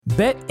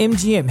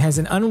BetMGM has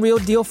an unreal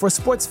deal for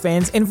sports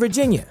fans in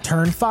Virginia.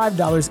 Turn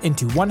 $5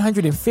 into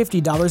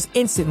 $150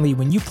 instantly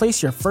when you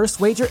place your first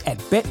wager at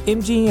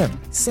BetMGM.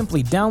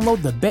 Simply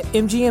download the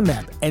BetMGM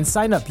app and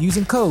sign up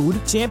using code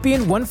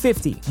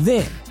Champion150.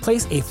 Then,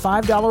 place a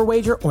 $5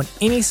 wager on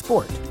any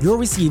sport. You'll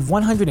receive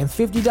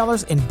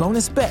 $150 in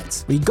bonus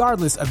bets,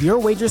 regardless of your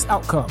wager's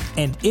outcome.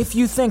 And if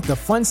you think the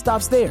fun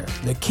stops there,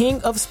 the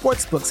King of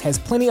Sportsbooks has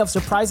plenty of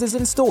surprises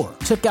in store.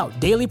 Check out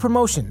daily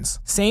promotions,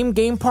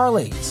 same-game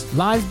parlays,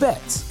 live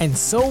bets, and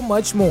so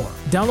much more.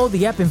 Download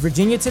the app in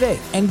Virginia today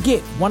and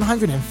get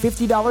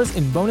 $150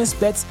 in bonus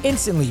bets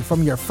instantly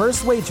from your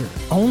first wager.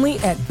 Only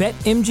at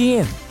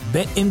BetMGM.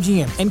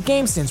 BetMGM and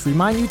GameSense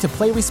remind you to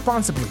play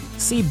responsibly.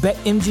 See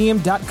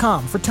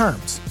BetMGM.com for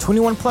terms.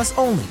 21 plus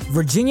only.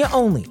 Virginia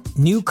only.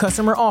 New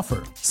customer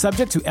offer.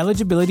 Subject to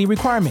eligibility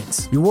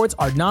requirements. Rewards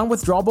are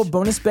non-withdrawable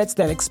bonus bets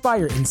that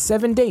expire in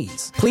 7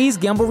 days. Please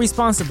gamble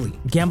responsibly.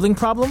 Gambling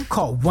problem?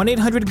 Call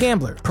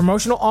 1-800-GAMBLER.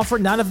 Promotional offer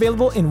not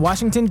available in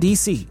Washington,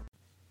 D.C.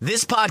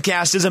 This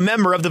podcast is a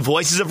member of the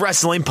Voices of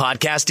Wrestling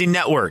Podcasting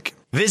Network.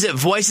 Visit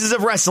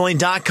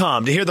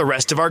voicesofwrestling.com to hear the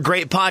rest of our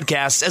great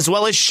podcasts, as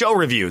well as show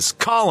reviews,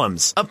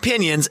 columns,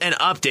 opinions, and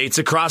updates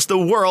across the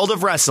world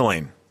of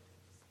wrestling.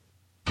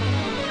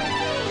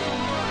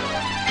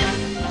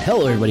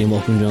 Hello, everybody, and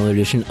welcome to another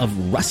edition of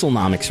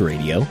Wrestlenomics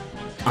Radio.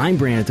 I'm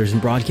Brandon Thurston,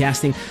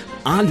 broadcasting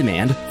on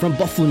demand from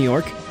Buffalo, New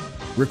York,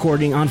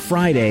 recording on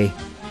Friday,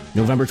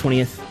 November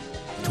 20th,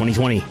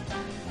 2020.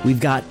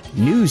 We've got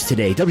news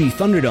today. W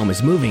Thunderdome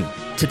is moving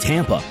to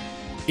Tampa.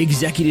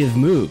 Executive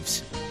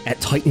moves at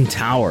Titan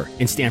Tower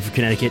in Stamford,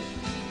 Connecticut.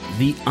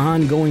 The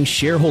ongoing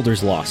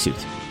shareholders lawsuit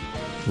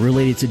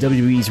related to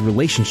WWE's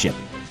relationship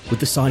with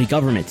the Saudi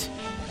government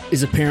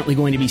is apparently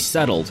going to be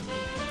settled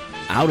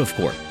out of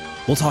court.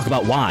 We'll talk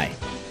about why.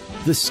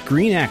 The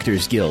Screen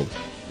Actors Guild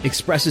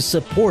expresses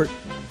support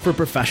for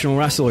professional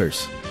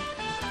wrestlers.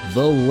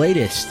 The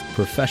latest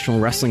professional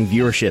wrestling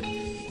viewership,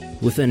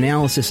 with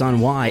analysis on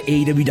why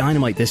AEW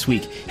Dynamite this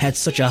week had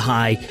such a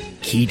high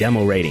key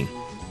demo rating.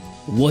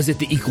 Was it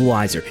the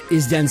equalizer?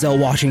 Is Denzel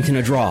Washington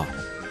a draw?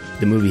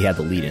 The movie had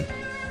the lead-in.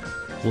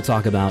 We'll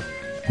talk about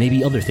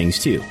maybe other things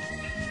too.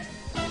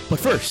 But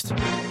first,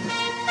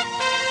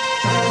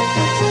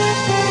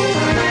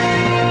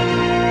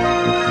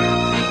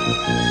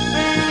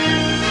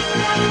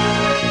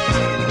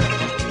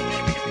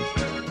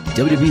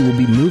 WWE will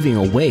be moving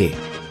away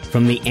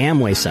from the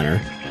Amway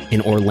Center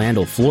in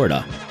Orlando,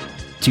 Florida,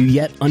 to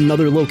yet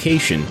another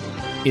location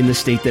in the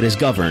state that is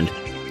governed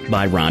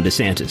by Ron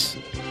DeSantis.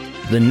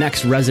 The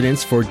next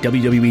residence for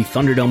WWE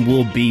Thunderdome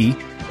will be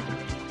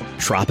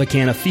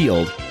Tropicana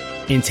Field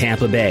in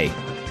Tampa Bay.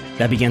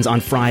 That begins on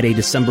Friday,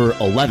 December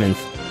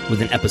 11th,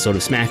 with an episode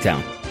of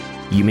SmackDown.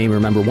 You may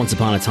remember once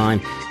upon a time,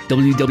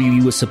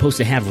 WWE was supposed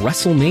to have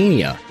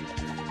WrestleMania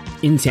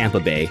in Tampa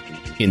Bay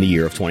in the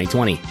year of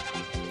 2020.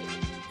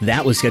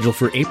 That was scheduled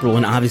for April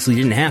and obviously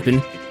didn't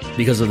happen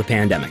because of the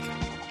pandemic.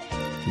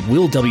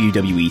 Will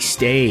WWE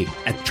stay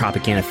at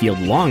Tropicana Field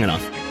long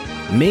enough,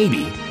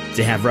 maybe,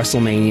 to have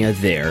WrestleMania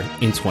there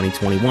in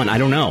 2021? I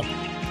don't know.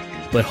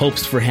 But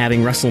hopes for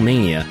having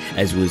WrestleMania,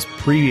 as was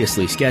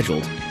previously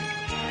scheduled,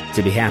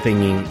 to be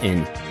happening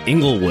in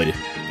Inglewood,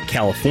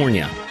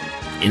 California,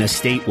 in a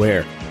state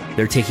where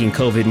they're taking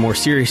COVID more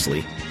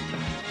seriously,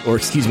 or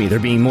they're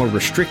being more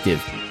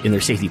restrictive in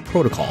their safety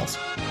protocols,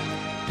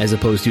 as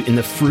opposed to in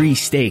the free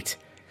state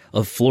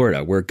of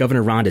Florida, where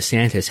Governor Ron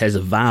DeSantis has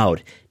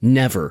vowed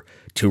never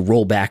to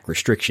roll back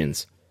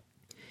restrictions.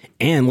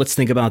 And let's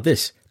think about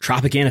this.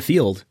 Tropicana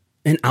Field,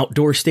 an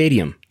outdoor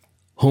stadium,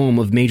 home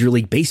of Major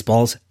League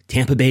Baseball's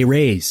Tampa Bay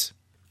Rays.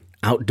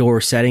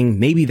 Outdoor setting,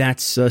 maybe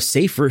that's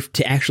safer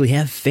to actually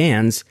have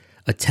fans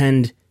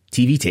attend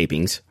TV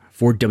tapings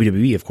for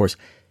WWE, of course.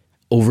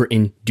 Over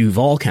in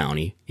Duval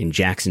County, in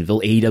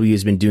Jacksonville, AEW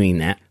has been doing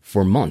that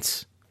for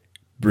months,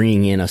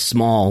 bringing in a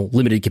small,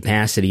 limited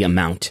capacity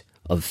amount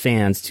of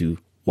fans to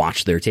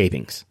watch their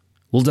tapings.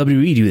 Will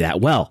WWE do that?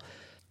 Well,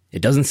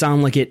 it doesn't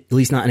sound like it, at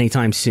least not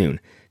anytime soon.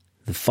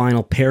 The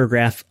final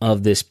paragraph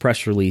of this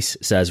press release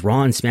says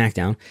Raw and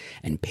SmackDown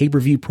and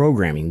pay-per-view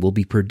programming will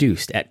be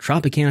produced at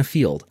Tropicana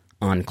Field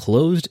on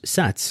closed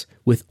sets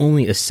with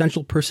only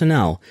essential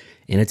personnel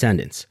in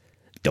attendance.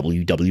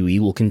 WWE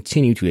will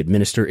continue to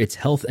administer its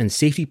health and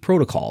safety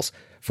protocols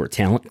for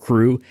talent,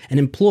 crew, and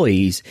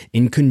employees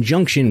in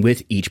conjunction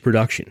with each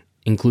production,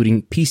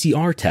 including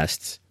PCR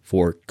tests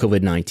for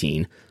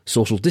COVID-19,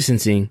 social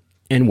distancing,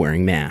 and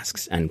wearing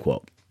masks, end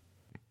quote.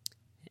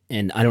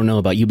 And I don't know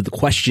about you, but the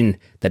question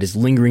that is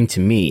lingering to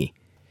me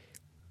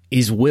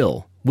is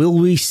will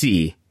we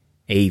see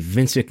a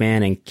Vince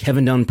McMahon and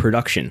Kevin Dunn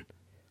production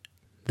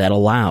that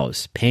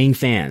allows paying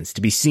fans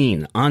to be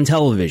seen on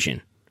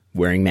television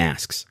wearing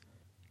masks?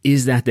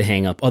 Is that the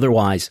hang up?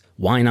 Otherwise,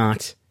 why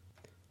not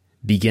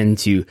begin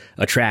to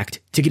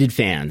attract ticketed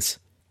fans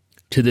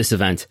to this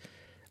event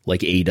like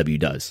AEW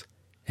does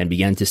and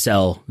begin to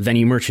sell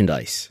venue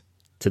merchandise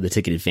to the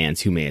ticketed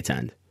fans who may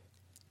attend?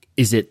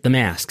 Is it the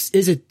masks?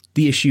 Is it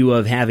the issue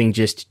of having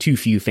just too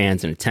few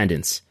fans in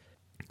attendance,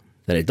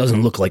 that it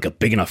doesn't look like a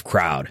big enough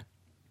crowd?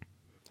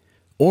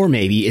 Or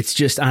maybe it's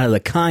just out of the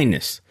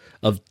kindness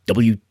of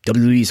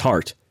WWE's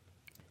heart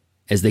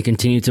as they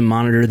continue to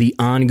monitor the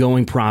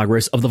ongoing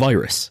progress of the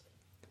virus,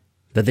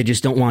 that they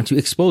just don't want to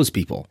expose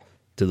people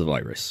to the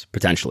virus,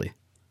 potentially.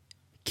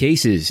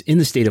 Cases in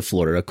the state of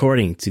Florida,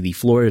 according to the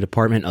Florida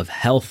Department of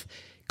Health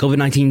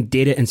COVID-19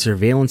 Data and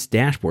Surveillance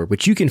Dashboard,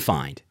 which you can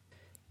find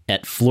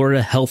at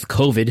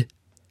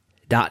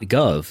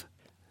floridahealthcovid.gov.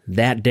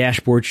 That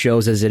dashboard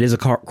shows, as it is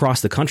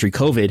across the country,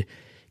 COVID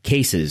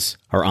cases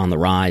are on the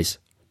rise.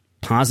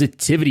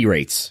 Positivity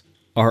rates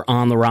are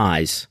on the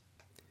rise.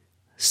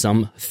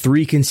 Some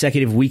 3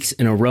 consecutive weeks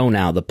in a row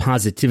now, the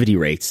positivity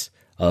rates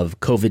of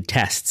COVID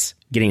tests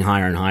getting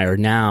higher and higher.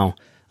 Now,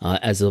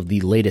 as of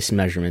the latest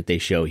measurement they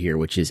show here,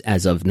 which is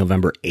as of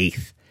November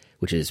 8th,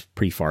 which is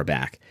pretty far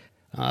back.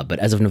 But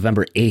as of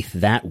November 8th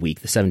that week,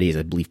 the 7 days,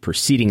 I believe,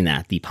 preceding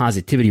that, the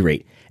positivity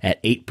rate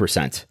at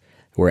 8%,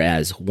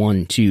 whereas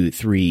 1, 2,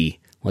 3,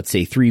 let's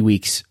say 3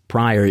 weeks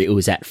prior, it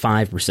was at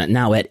 5%,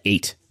 now at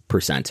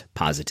 8%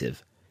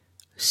 positive.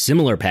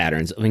 Similar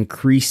patterns of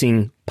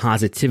increasing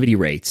positivity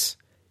rates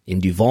in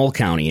Duval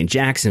County, in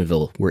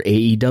Jacksonville, where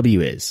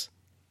AEW is,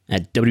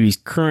 at WWE's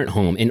current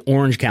home in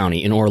Orange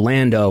County, in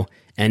Orlando,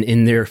 and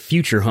in their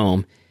future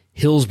home,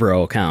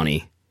 Hillsborough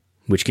County,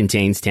 which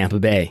contains Tampa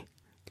Bay.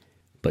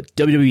 But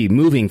WWE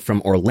moving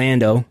from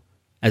Orlando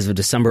as of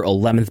December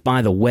 11th.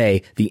 By the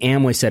way, the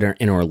Amway Center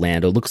in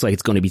Orlando looks like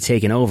it's going to be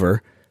taken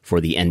over for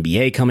the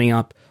NBA coming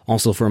up,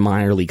 also for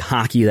minor league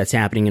hockey that's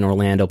happening in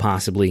Orlando,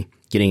 possibly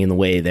getting in the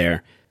way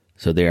there.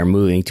 So they are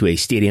moving to a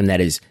stadium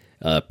that is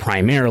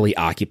primarily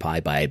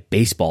occupied by a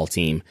baseball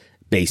team,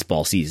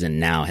 baseball season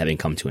now having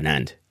come to an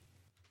end.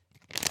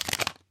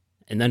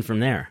 And then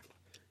from there,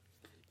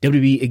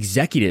 WWE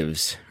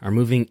executives are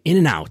moving in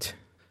and out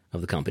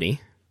of the company.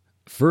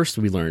 First,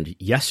 we learned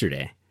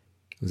yesterday.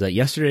 Was that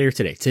yesterday or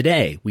today?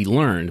 Today, we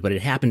learned, but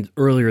it happened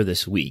earlier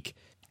this week.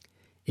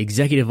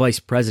 Executive Vice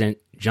President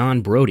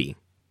John Brody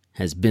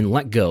has been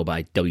let go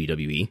by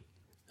WWE,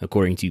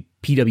 according to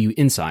PW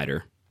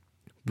Insider.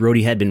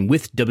 Brody had been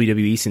with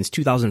WWE since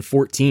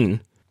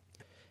 2014.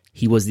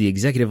 He was the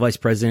Executive Vice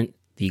President,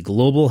 the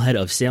Global Head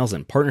of Sales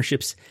and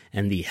Partnerships,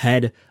 and the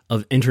Head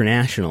of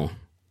International.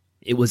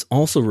 It was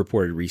also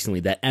reported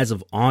recently that as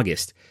of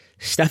August,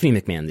 Stephanie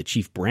McMahon, the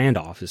Chief Brand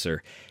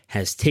Officer,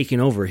 has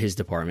taken over his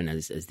department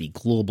as the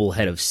Global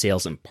Head of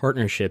Sales and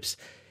Partnerships,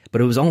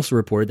 but it was also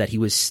reported that he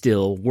was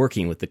still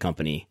working with the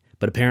company,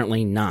 but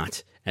apparently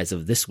not as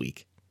of this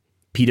week.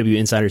 PW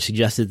Insider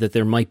suggested that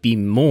there might be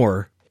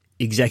more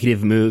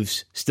executive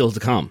moves still to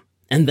come.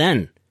 And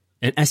then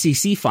an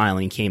SEC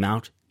filing came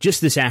out just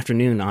this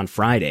afternoon on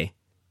Friday,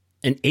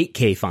 an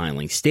 8K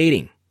filing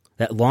stating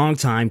that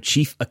longtime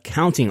Chief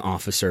Accounting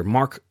Officer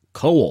Mark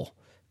Cowell,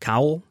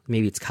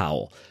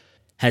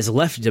 has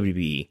left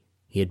WWE.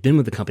 He had been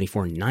with the company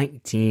for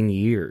 19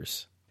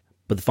 years.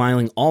 But the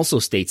filing also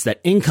states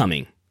that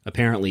incoming,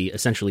 apparently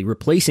essentially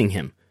replacing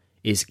him,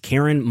 is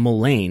Karen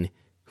Mullane,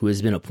 who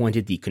has been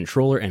appointed the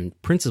Controller and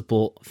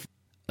Principal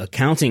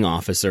Accounting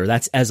Officer.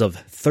 That's as of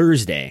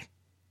Thursday.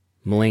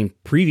 Mullane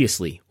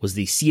previously was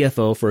the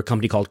CFO for a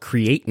company called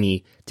Create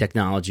Me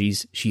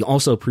Technologies. She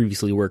also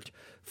previously worked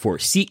for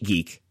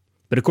SeatGeek.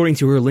 But according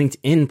to her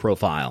LinkedIn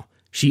profile,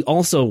 she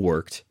also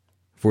worked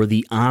for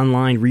the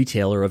online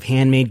retailer of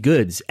handmade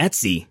goods,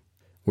 Etsy,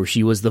 where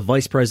she was the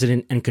vice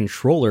president and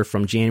controller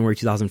from January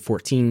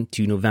 2014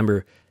 to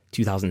November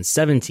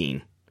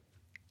 2017,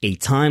 a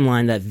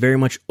timeline that very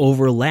much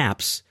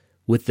overlaps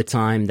with the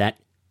time that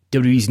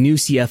WWE's new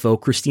CFO,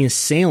 Christina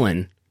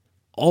Salen,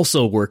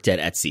 also worked at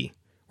Etsy,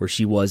 where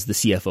she was the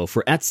CFO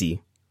for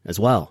Etsy as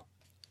well.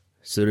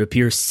 So it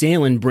appears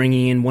Salen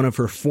bringing in one of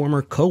her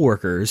former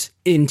co-workers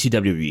into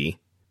WWE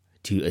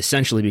to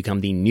essentially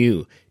become the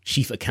new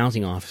Chief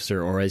Accounting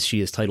Officer, or as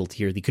she is titled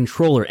here, the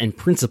Controller and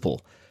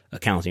Principal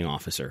Accounting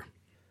Officer.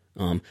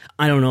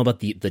 I don't know about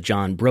the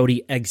John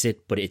Brody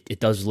exit, but it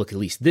does look, at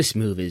least this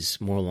move is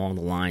more along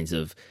the lines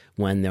of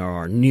when there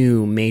are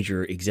new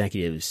major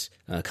executives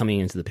coming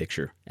into the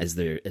picture, as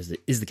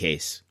is the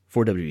case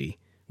for WWE,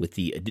 with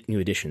the new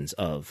additions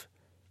of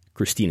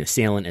Christina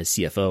Salen as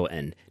CFO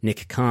and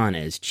Nick Khan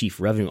as Chief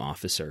Revenue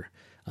Officer.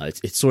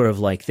 It's sort of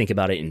like, think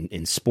about it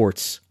in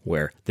sports,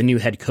 where the new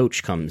head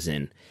coach comes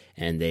in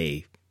and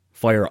they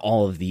fire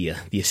all of the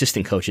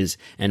assistant coaches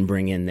and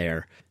bring in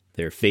their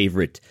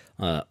favorite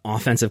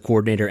offensive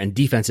coordinator and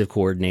defensive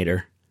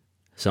coordinator,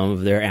 some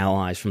of their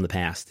allies from the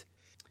past.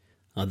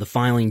 The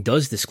filing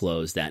does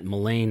disclose that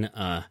Mullane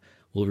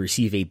will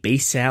receive a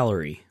base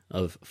salary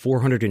of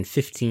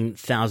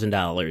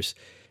 $415,000.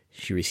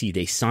 She received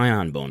a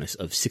sign-on bonus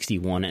of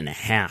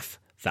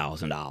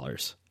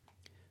 $61,500.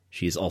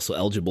 She is also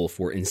eligible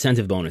for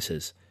incentive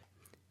bonuses.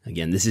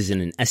 Again, this is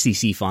in an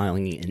SEC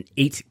filing, an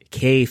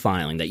 8K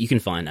filing that you can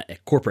find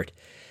at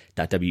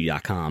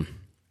corporate.w.com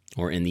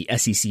or in the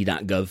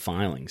sec.gov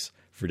filings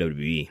for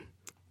WWE.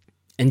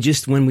 And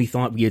just when we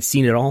thought we had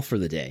seen it all for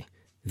the day,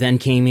 then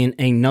came in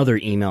another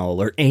email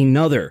alert,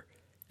 another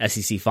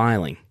SEC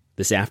filing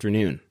this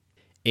afternoon,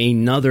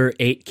 another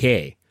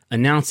 8K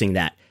announcing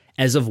that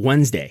as of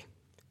Wednesday,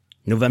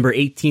 November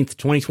 18th,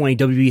 2020,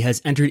 WWE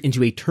has entered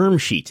into a term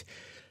sheet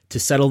to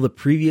settle the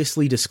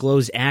previously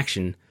disclosed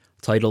action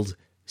titled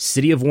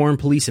City of Warren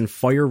Police and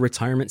Fire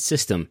Retirement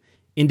System,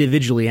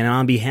 individually and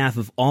on behalf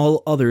of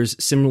all others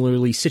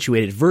similarly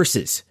situated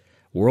versus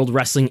World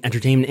Wrestling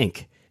Entertainment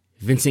Inc.,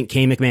 Vincent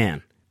K.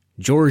 McMahon,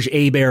 George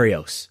A.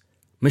 Barrios,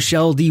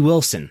 Michelle D.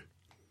 Wilson.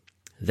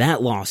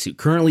 That lawsuit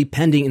currently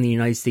pending in the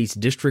United States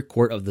District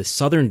Court of the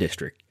Southern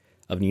District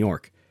of New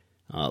York.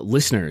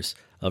 Listeners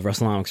of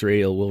Wrestlenomics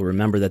Radio will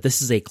remember that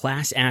this is a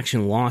class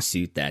action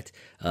lawsuit that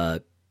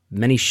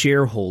many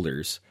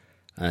shareholders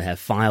have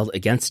filed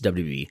against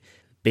WWE,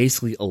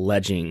 basically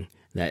alleging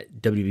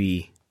that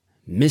WWE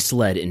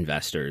misled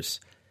investors,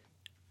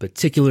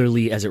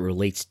 particularly as it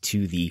relates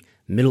to the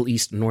Middle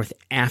East North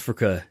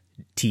Africa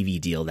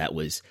TV deal that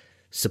was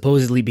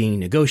supposedly being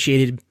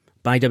negotiated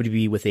by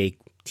WWE with a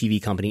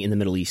TV company in the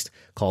Middle East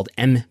called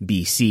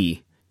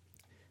MBC,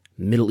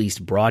 Middle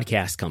East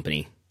Broadcast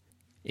Company.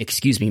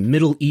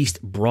 Middle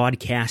East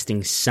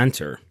Broadcasting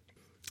Center,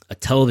 a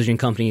television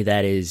company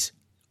that is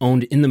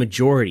owned in the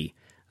majority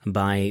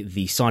by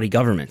the Saudi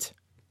government.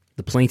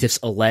 The plaintiffs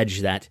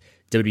allege that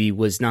WWE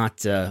was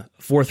not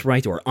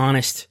forthright or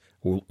honest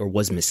or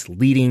was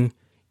misleading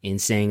in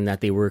saying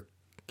that they were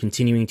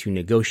continuing to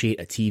negotiate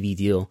a TV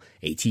deal.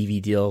 A TV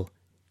deal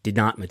did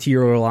not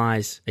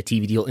materialize. A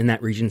TV deal in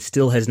that region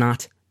still has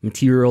not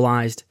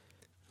materialized.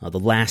 The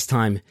last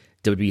time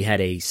WWE had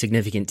a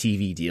significant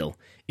TV deal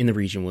in the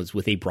region was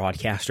with a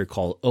broadcaster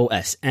called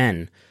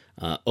OSN.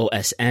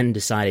 OSN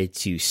decided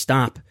to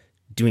stop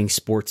doing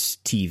sports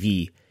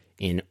TV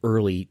in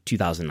early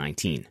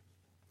 2019.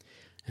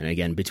 And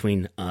again,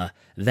 between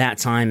that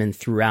time and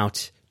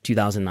throughout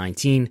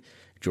 2019,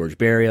 George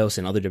Barrios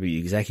and other WWE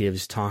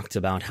executives talked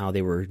about how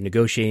they were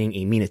negotiating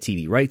a MENA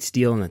TV rights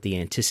deal and that they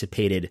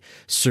anticipated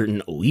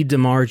certain OIBDA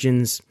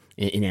margins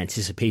in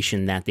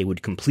anticipation that they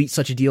would complete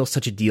such a deal.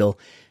 Such a deal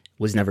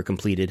was never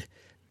completed.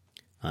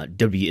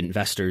 WWE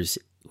investors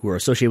who are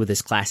associated with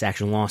this class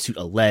action lawsuit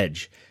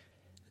allege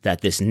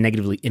that this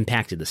negatively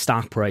impacted the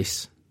stock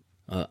price.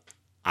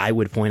 I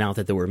would point out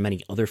that there were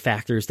many other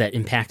factors that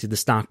impacted the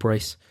stock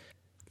price.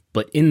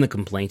 But in the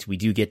complaint, we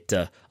do get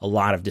a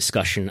lot of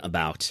discussion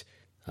about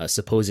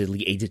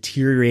supposedly a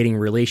deteriorating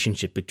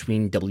relationship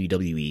between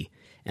WWE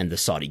and the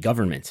Saudi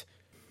government.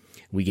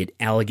 We get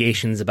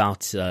allegations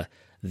about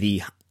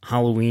the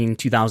Halloween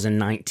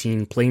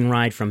 2019 plane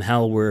ride from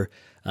hell where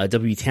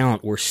WWE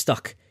talent were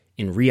stuck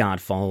in Riyadh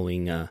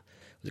following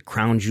the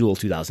Crown Jewel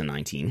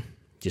 2019,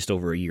 just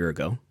over a year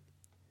ago.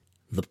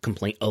 The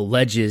complaint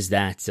alleges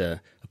that,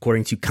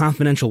 according to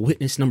confidential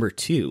witness number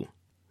 2,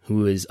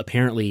 who is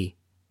apparently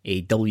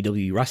a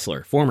WWE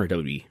wrestler, former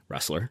WWE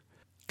wrestler,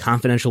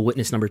 confidential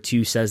witness number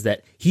 2 says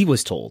that he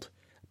was told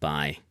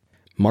by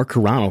Mark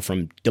Carano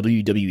from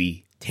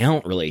WWE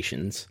Talent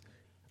Relations,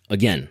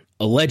 again,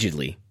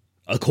 allegedly,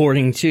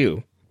 according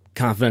to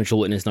confidential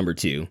witness number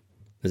 2,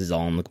 this is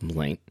all in the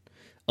complaint,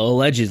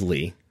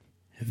 allegedly,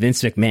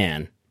 Vince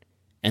McMahon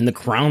and the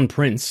Crown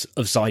Prince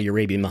of Saudi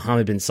Arabia,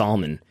 Mohammed bin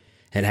Salman,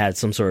 had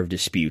some sort of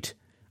dispute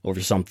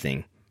over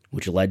something,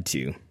 which led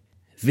to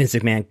Vince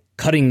McMahon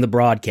cutting the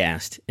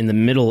broadcast in the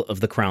middle of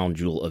the Crown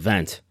Jewel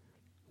event,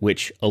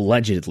 which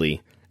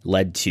allegedly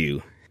led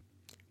to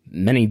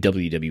many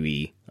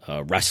WWE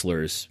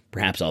wrestlers,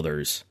 perhaps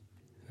others,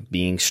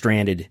 being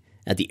stranded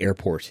at the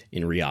airport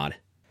in Riyadh.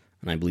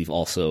 And I believe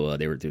also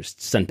they were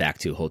sent back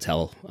to a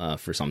hotel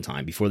for some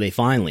time before they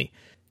finally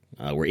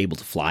were able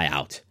to fly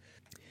out.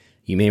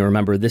 You may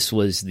remember this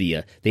was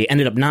they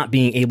ended up not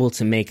being able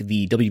to make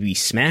the WWE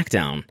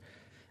SmackDown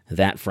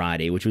that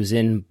Friday, which was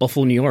in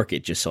Buffalo, New York,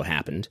 it just so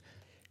happened.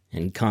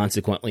 And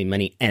consequently,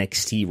 many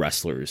NXT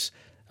wrestlers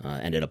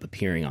ended up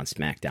appearing on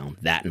SmackDown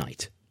that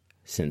night,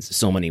 since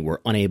so many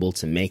were unable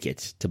to make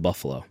it to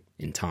Buffalo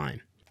in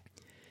time.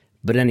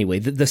 But anyway,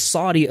 the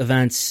Saudi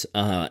events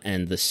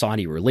and the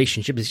Saudi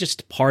relationship is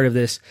just part of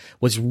this.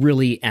 What's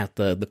really at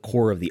the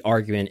core of the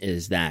argument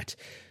is that,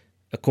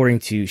 according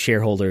to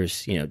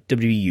shareholders,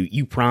 WWE,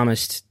 you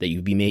promised that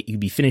you'd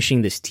be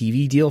finishing this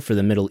TV deal for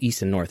the Middle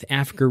East and North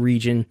Africa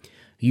region.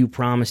 You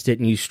promised it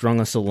and you strung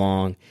us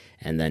along,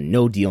 and then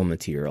no deal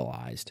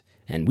materialized.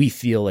 And we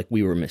feel like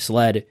we were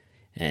misled,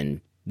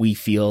 and we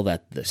feel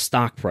that the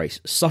stock price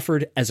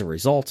suffered as a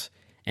result,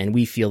 and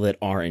we feel that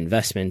our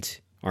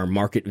investment, our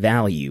market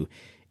value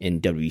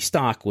in WWE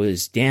stock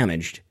was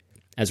damaged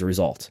as a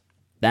result.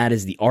 That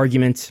is the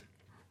argument,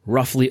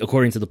 roughly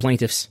according to the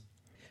plaintiffs.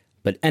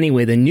 But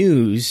anyway, the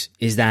news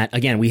is that,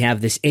 again, we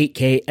have this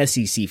 8K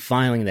SEC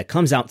filing that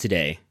comes out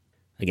today.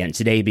 Again,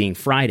 today being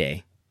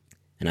Friday.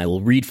 And I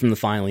will read from the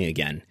filing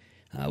again,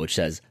 which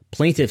says,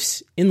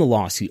 plaintiffs in the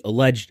lawsuit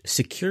alleged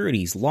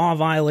securities law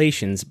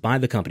violations by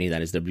the company,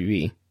 that is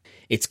WWE,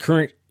 its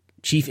current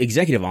chief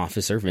executive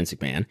officer, Vince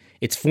McMahon,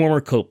 its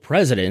former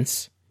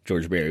co-presidents,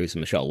 George Barrios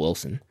and Michelle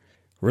Wilson,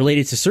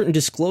 related to certain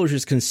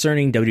disclosures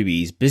concerning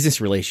WWE's business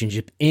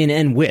relationship in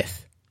and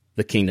with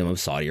the Kingdom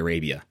of Saudi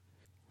Arabia.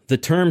 The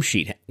term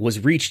sheet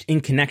was reached in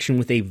connection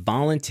with a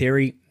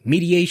voluntary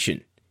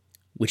mediation,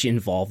 which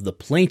involved the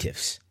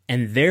plaintiffs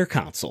and their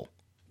counsel,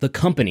 the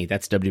company,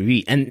 that's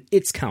WWE, and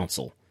its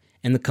counsel,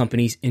 and the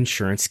company's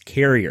insurance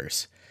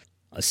carriers.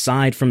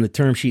 Aside from the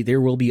term sheet, there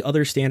will be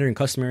other standard and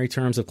customary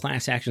terms of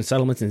class action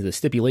settlements and the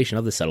stipulation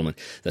of the settlement.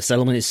 The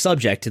settlement is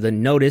subject to the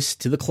notice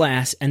to the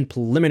class and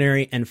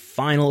preliminary and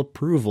final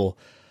approval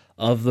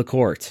of the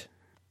court.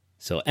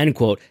 So, end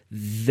quote.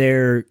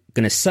 They're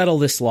going to settle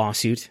this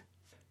lawsuit,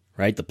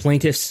 right? The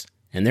plaintiffs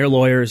and their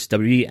lawyers,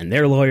 WWE and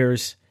their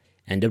lawyers,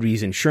 and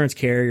WWE's insurance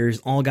carriers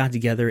all got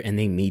together and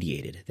they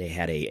mediated. They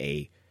had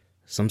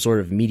some sort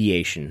of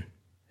mediation.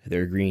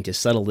 They're agreeing to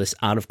settle this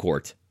out of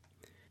court.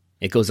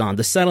 It goes on,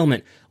 the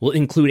settlement will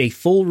include a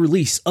full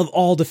release of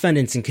all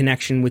defendants in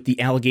connection with the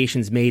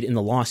allegations made in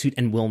the lawsuit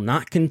and will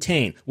not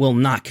contain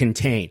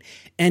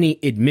any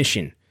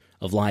admission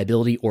of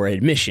liability or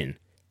admission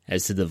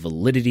as to the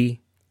validity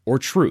or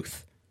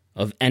truth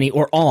of any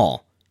or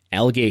all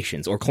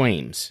allegations or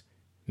claims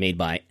made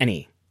by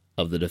any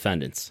of the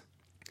defendants.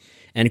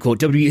 End quote.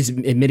 WWE is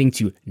admitting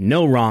to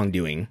no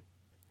wrongdoing.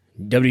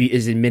 WWE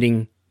is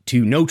admitting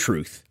to no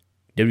truth.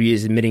 WWE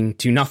is admitting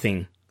to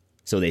nothing,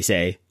 so they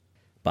say,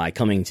 by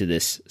coming to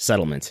this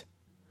settlement.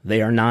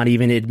 They are not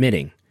even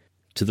admitting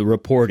to the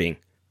reporting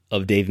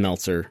of Dave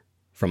Meltzer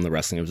from the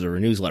Wrestling Observer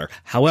newsletter.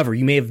 However,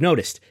 you may have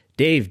noticed,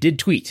 Dave did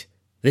tweet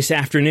this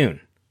afternoon,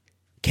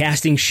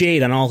 casting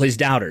shade on all his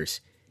doubters.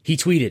 He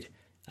tweeted,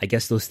 I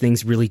guess those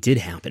things really did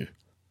happen.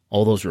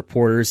 All those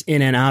reporters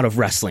in and out of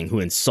wrestling who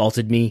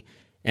insulted me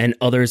and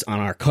others on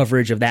our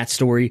coverage of that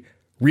story,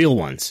 real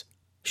ones,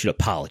 should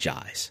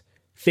apologize.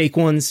 Fake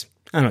ones,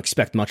 I don't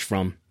expect much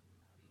from.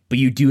 But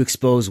you do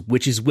expose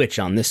which is which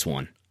on this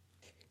one.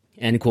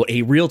 End quote.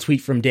 A real tweet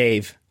from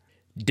Dave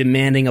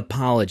demanding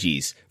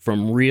apologies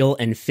from real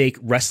and fake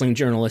wrestling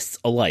journalists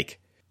alike.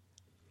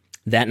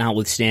 That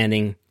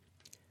notwithstanding,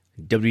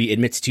 WWE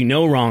admits to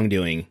no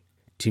wrongdoing,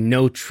 to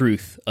no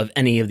truth of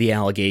any of the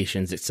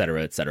allegations,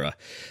 etc., etc.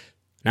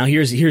 Now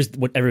here's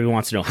what everyone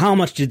wants to know. How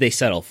much did they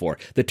settle for?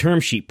 The term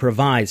sheet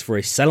provides for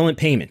a settlement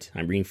payment.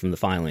 I'm reading from the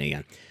filing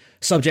again.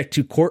 Subject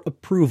to court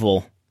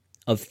approval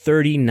of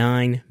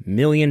 $39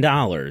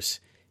 million,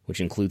 which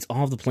includes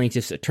all of the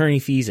plaintiff's attorney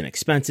fees and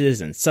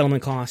expenses and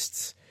settlement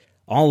costs,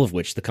 all of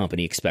which the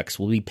company expects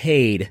will be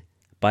paid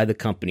by the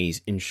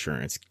company's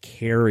insurance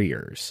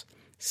carriers.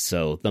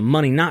 So the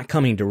money not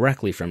coming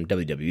directly from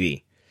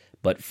WWE,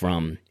 but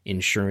from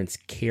insurance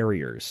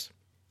carriers.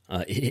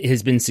 It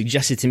has been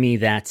suggested to me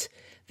that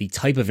the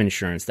type of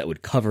insurance that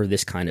would cover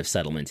this kind of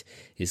settlement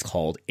is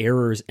called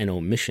errors and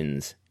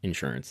omissions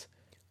insurance.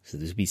 So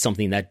this would be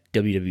something that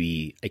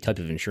WWE, a type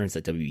of insurance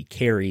that WWE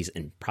carries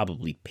and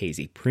probably pays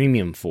a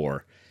premium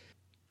for.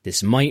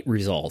 This might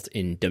result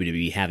in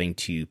WWE having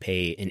to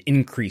pay an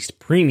increased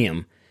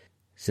premium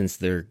since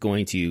they're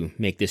going to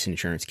make this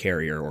insurance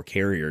carrier or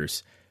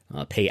carriers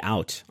pay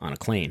out on a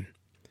claim.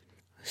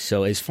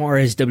 So as far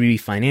as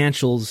WWE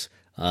financials,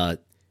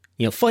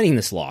 fighting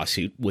this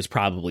lawsuit was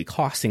probably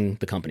costing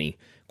the company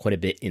quite a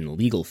bit in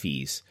legal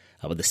fees.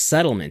 But the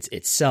settlement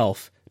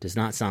itself does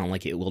not sound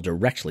like it will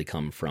directly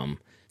come from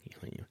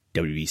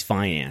WWE's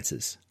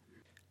finances.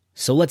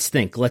 So let's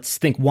think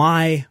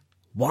why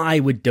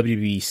would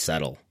WWE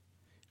settle?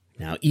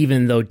 Now,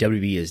 even though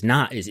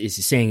WWE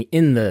is saying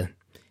in the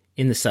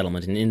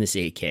settlement and in this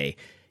 8K,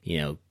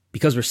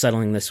 because we're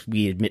settling this,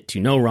 we admit to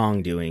no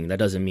wrongdoing. That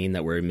doesn't mean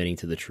that we're admitting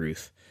to the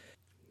truth,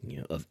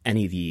 of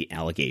any of the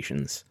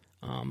allegations.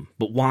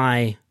 But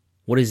why?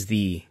 What is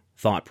the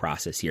thought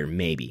process here?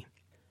 Maybe.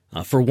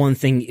 For one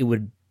thing, it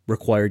would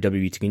require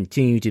WWE to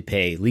continue to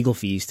pay legal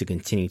fees to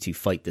continue to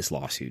fight this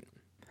lawsuit.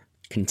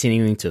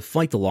 Continuing to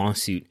fight the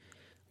lawsuit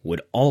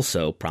would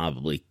also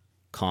probably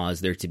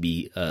cause there to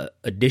be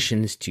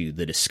additions to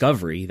the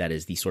discovery, that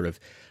is the sort of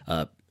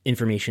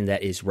information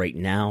that is right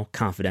now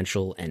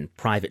confidential and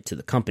private to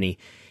the company.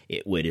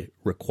 It would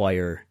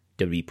require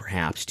WWE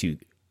perhaps to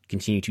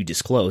continue to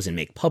disclose and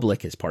make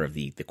public as part of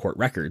the court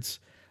records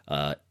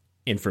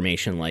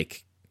information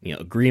like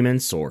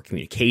agreements or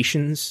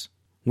communications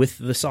with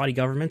the Saudi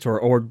government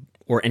or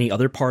any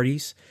other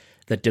parties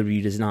that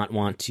WWE does not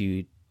want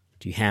to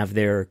have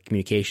their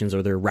communications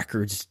or their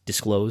records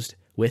disclosed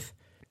with.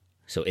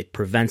 So it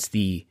prevents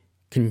the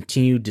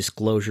continued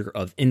disclosure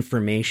of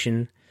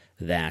information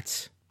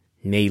that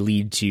may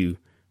lead to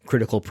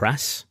critical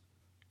press.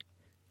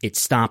 It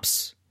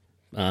stops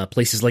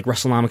places like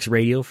Wrestlenomics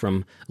Radio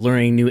from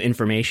learning new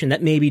information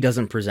that maybe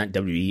doesn't present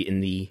WWE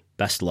in the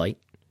best light.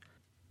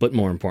 But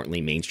more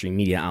importantly, mainstream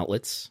media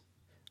outlets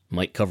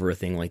might cover a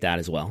thing like that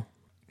as well.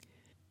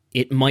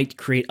 It might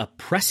create a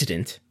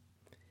precedent,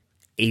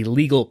 a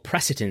legal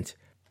precedent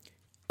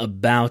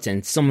about,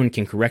 and someone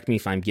can correct me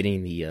if I'm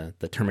getting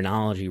the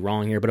terminology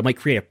wrong here, but it might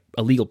create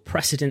a legal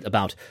precedent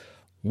about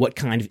what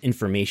kind of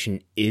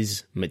information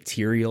is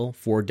material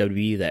for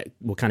WWE,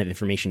 what kind of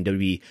information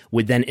WWE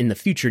would then in the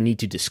future need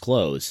to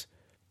disclose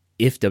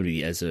if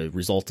WWE, as a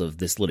result of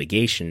this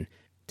litigation,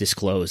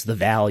 disclose the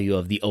value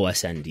of the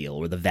OSN deal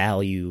or the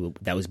value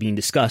that was being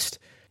discussed,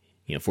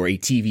 for a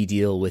TV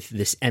deal with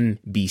this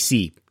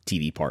NBC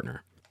TV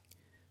partner.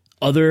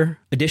 Other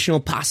additional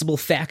possible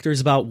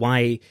factors about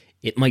why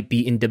it might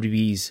be in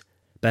WWE's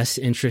best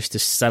interest to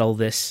settle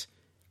this,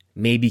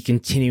 maybe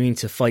continuing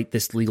to fight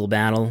this legal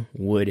battle,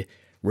 would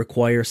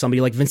require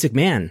somebody like Vince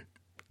McMahon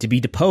to be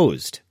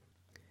deposed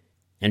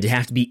and to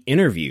have to be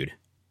interviewed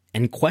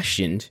and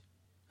questioned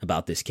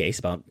about this case,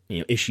 about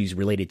issues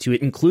related to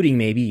it, including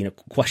maybe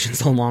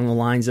questions along the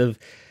lines of,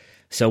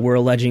 so we're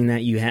alleging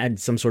that you had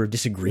some sort of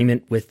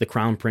disagreement with the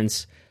Crown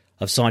Prince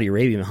of Saudi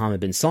Arabia, Mohammed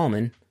bin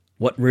Salman.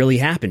 What really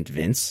happened,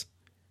 Vince?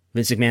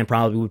 Vince McMahon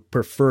probably would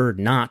prefer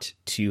not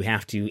to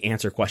have to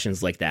answer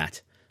questions like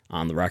that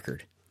on the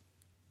record.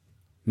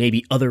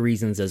 Maybe other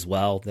reasons as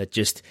well that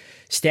just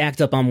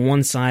stacked up on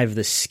one side of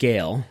the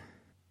scale,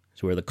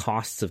 to where the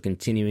costs of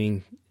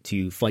continuing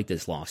to fight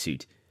this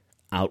lawsuit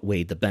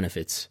outweighed the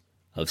benefits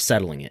of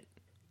settling it,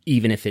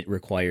 even if it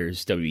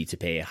requires WWE to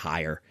pay a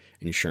higher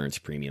insurance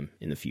premium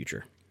in the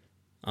future.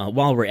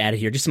 While we're at it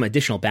here, just some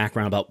additional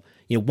background about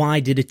why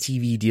did a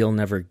TV deal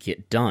never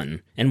get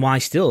done, and why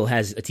still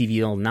has a TV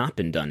deal not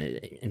been done.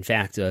 In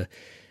fact,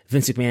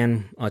 Vince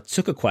McMahon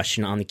took a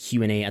question on the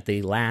Q&A at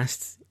the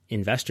last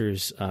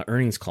investors'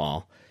 earnings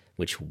call,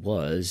 which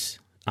was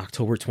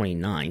October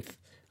 29th.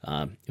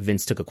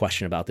 Vince took a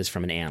question about this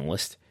from an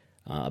analyst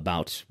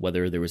about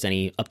whether there was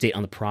any update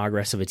on the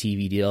progress of a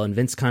TV deal, and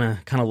Vince kind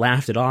of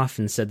laughed it off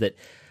and said that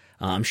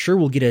I'm sure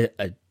we'll get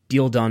a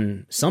deal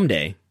done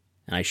someday,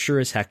 and I sure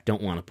as heck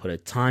don't want to put a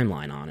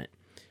timeline on it.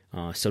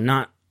 So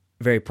not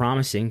very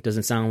promising.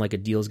 Doesn't sound like a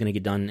deal is going to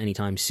get done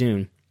anytime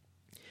soon.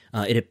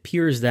 It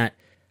appears that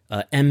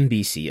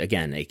MBC,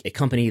 again, a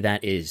company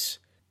that is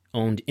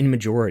owned in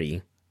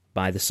majority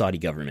by the Saudi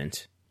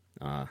government,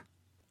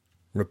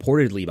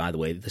 reportedly, by the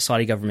way, the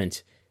Saudi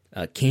government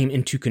came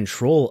into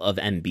control of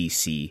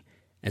MBC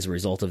as a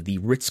result of the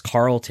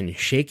Ritz-Carlton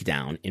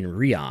shakedown in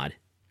Riyadh,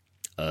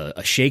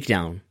 a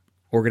shakedown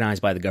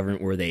organized by the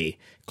government where they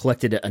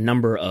collected a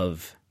number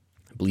of,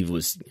 I believe it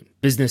was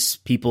business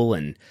people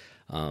and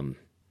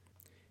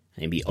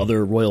maybe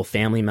other royal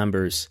family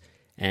members,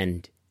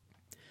 and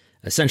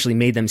essentially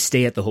made them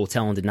stay at the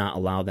hotel and did not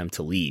allow them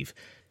to leave,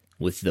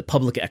 with the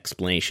public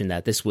explanation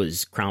that this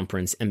was Crown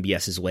Prince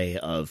MBS's way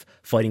of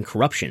fighting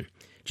corruption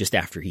just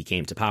after he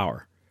came to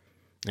power.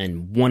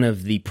 And one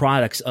of the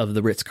products of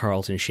the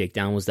Ritz-Carlton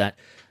shakedown was that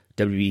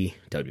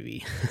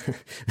WWE,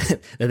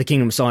 that the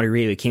Kingdom of Saudi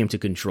Arabia came to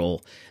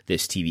control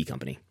this TV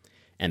company,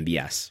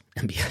 MBC.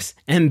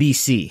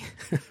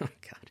 Oh,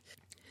 God.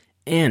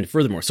 And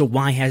furthermore, so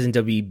why hasn't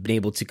WWE been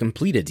able to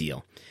complete a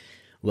deal?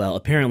 Well,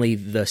 apparently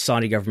the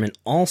Saudi government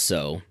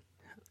also,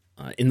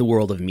 in the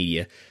world of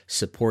media,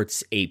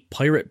 supports a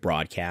pirate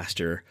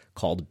broadcaster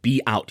called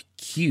Be Out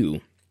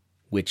Q,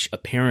 which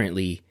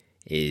apparently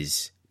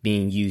is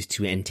being used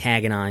to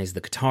antagonize the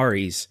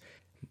Qataris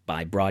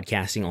by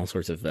broadcasting all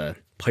sorts of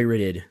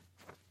pirated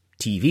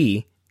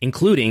TV,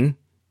 including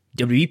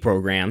WWE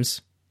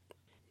programs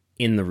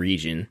in the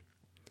region.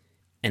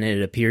 And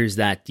it appears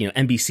that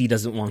NBC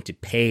doesn't want to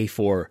pay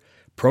for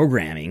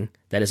programming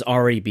that is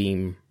already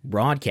being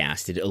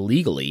broadcasted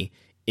illegally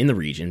in the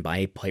region by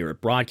a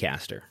pirate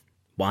broadcaster.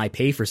 Why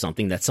pay for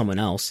something that someone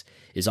else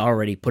is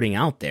already putting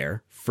out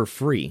there for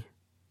free?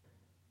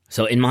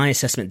 So in my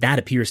assessment, that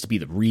appears to be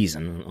the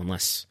reason,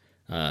 unless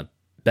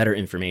better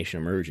information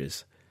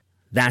emerges.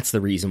 That's the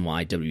reason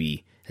why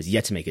WWE has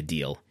yet to make a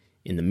deal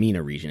in the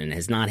MENA region and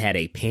has not had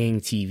a paying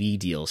TV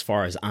deal, as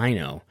far as I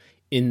know,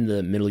 in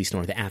the Middle East,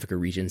 North Africa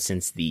region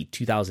since the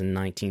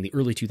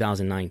early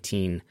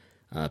 2019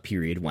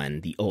 period,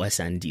 when the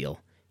OSN deal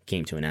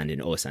came to an end,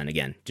 and OSN,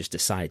 again, just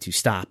decided to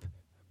stop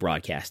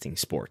broadcasting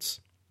sports.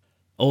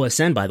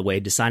 OSN, by the way,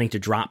 deciding to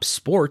drop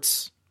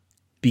sports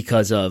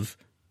because of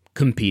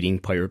competing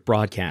pirate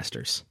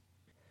broadcasters.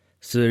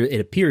 So it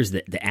appears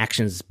that the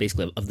actions,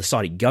 basically, of the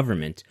Saudi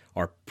government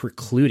are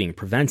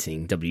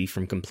preventing WWE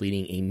from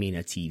completing a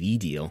MENA TV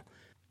deal.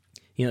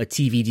 A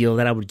TV deal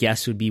that I would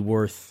guess would be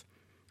worth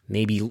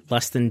maybe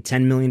less than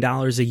 $10 million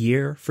a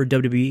year for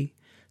WWE.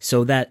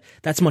 So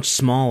that's much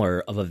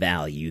smaller of a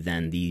value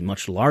than the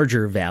much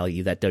larger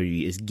value that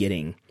WWE is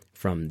getting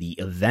from the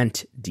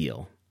event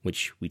deal,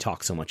 which we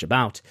talk so much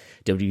about.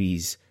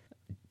 WWE's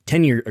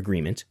 10-year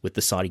agreement with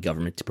the Saudi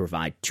government to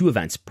provide 2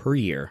 events per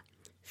year,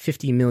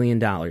 $50 million,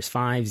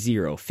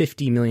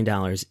 $50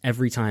 million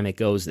every time it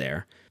goes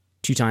there,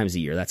 2 times a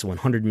year. That's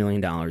 $100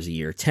 million a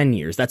year, 10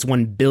 years. That's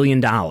 $1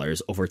 billion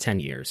over 10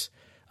 years.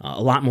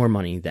 A lot more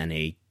money than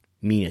a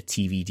MENA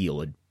TV deal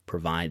would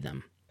provide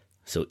them.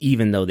 So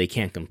even though they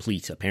can't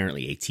complete,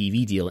 apparently, a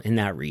TV deal in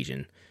that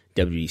region,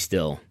 WWE is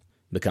still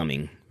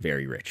becoming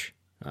very rich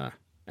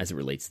as it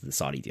relates to the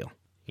Saudi deal.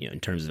 In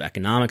terms of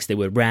economics, they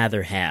would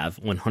rather have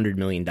 $100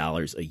 million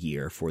a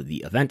year for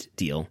the event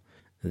deal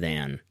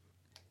than,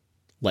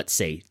 let's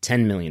say,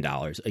 $10 million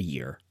a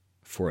year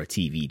for a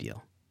TV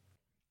deal.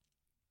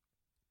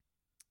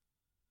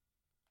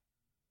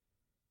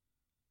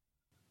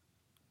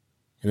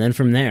 And then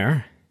from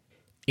there,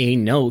 a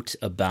note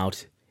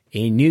about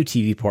a new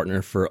TV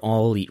partner for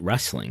All Elite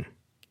Wrestling,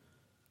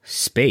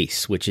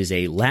 Space, which is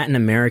a Latin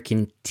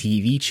American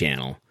TV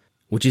channel,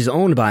 which is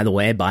owned, by the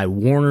way, by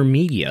Warner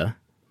Media.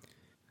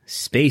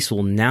 Space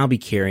will now be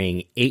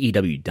carrying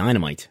AEW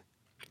Dynamite.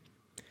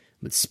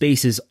 But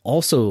Space is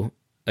also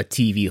a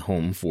TV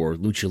home for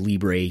Lucha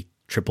Libre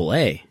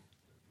AAA.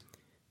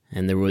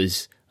 And there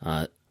was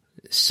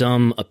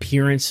some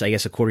appearance, I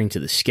guess, according to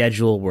the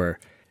schedule, where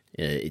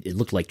it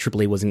looked like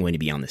AAA wasn't going to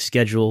be on the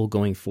schedule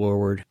going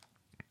forward,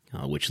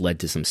 which led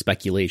to some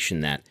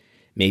speculation that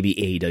maybe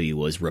AEW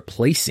was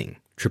replacing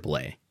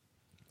AAA.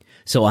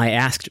 So I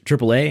asked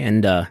AAA,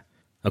 and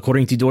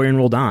according to Dorian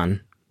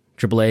Roldan,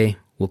 AAA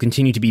will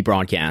continue to be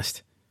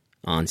broadcast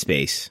on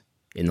Space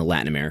in the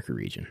Latin America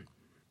region.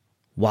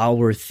 While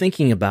we're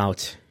thinking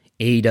about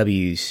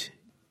AEW's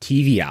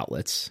TV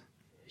outlets,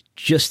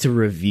 just to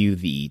review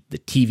the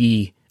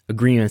TV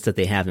agreements that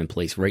they have in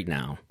place right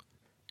now,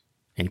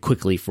 and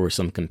quickly for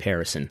some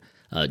comparison,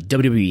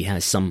 WWE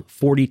has some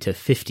 40 to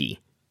 50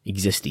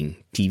 existing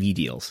TV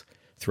deals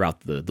throughout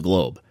the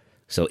globe.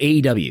 So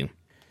AEW,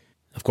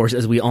 of course,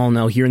 as we all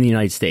know, here in the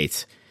United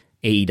States,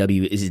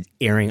 AEW is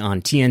airing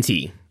on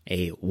TNT,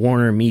 a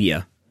Warner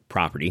Media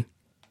property.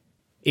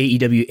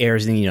 AEW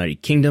airs in the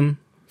United Kingdom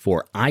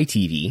for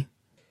ITV.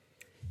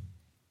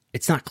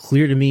 It's not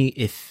clear to me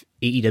if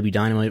AEW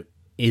Dynamite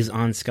is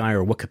on Sky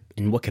or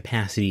in what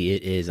capacity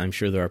it is. I'm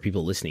sure there are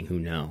people listening who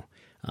know.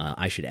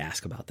 I should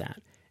ask about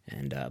that,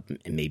 and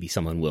maybe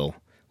someone will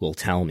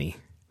tell me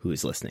who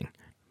is listening.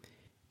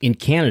 In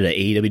Canada,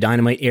 AEW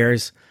Dynamite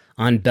airs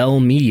on Bell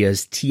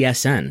Media's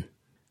TSN,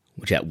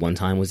 which at one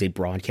time was a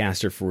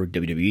broadcaster for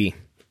WWE.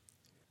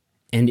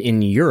 And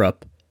in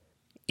Europe,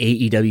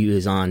 AEW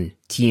is on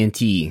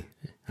TNT. I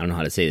don't know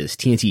how to say this.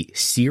 TNT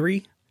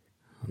Siri?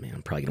 Oh man,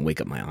 I'm probably going to wake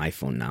up my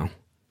iPhone now.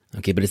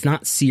 Okay, but it's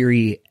not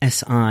Siri,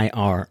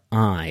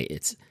 S-I-R-I.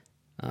 It's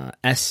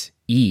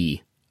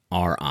S-E-R-I-E.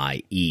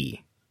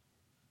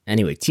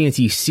 Anyway,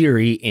 TNT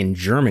Siri in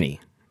Germany,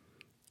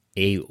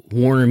 a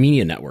Warner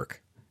Media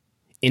network.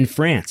 In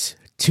France,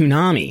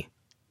 Toonami,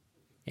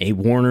 a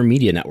Warner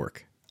Media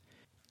network.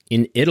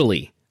 In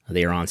Italy,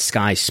 they are on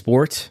Sky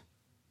Sport,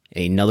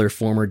 another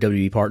former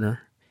WWE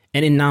partner.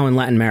 And now in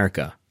Latin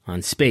America,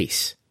 on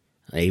Space,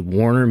 a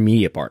Warner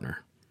Media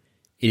partner.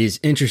 It is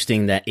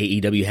interesting that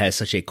AEW has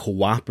such a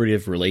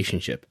cooperative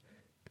relationship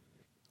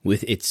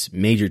with its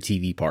major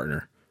TV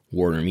partner,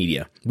 Warner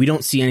Media. We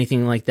don't see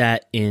anything like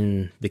that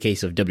in the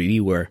case of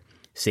WWE, where,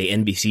 say,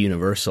 NBC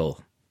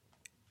Universal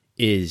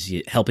is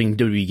helping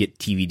WWE get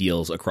TV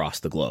deals across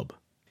the globe.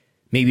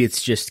 Maybe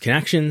it's just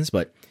connections,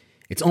 but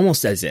it's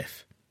almost as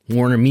if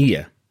Warner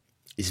Media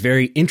is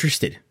very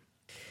interested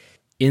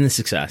in the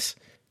success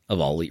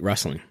of All Elite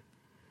Wrestling.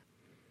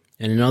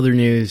 And in other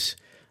news,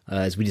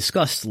 as we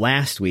discussed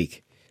last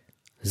week,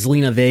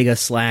 Zelina Vega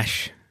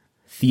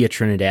 / Thea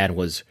Trinidad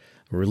was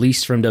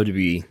released from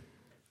WWE,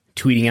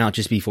 tweeting out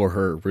just before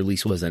her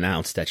release was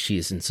announced that she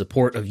is in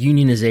support of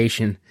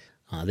unionization.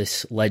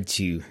 This led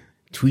to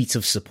tweets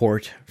of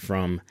support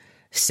from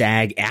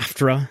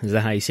SAG-AFTRA, is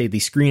that how you say it? The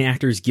Screen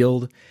Actors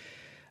Guild,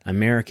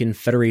 American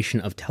Federation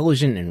of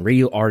Television and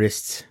Radio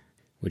Artists,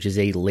 which is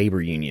a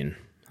labor union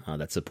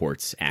that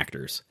supports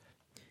actors.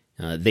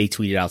 They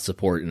tweeted out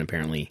support, and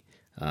apparently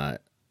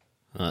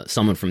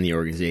someone from the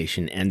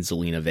organization and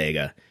Zelina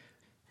Vega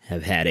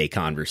have had a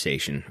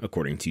conversation,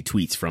 according to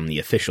tweets from the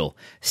official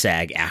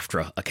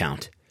SAG-AFTRA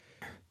account.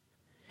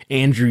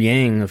 Andrew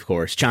Yang, of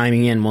course,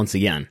 chiming in once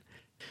again,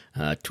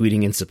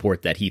 tweeting in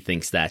support that he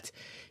thinks that,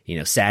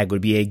 SAG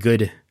would be a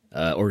good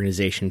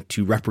organization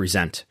to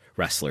represent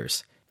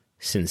wrestlers,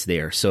 since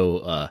they are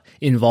so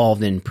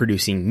involved in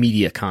producing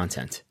media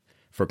content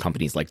for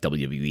companies like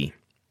WWE.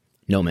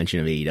 No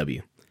mention of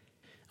AEW.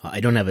 I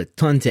don't have a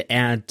ton to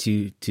add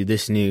to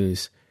this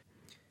news,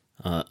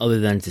 other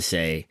than to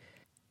say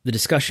the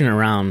discussion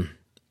around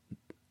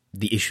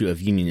the issue of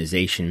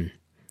unionization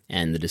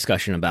and the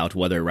discussion about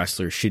whether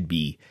wrestlers should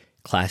be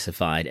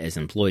classified as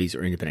employees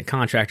or independent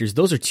contractors,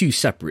 those are two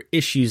separate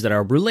issues that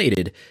are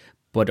related,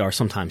 but are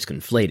sometimes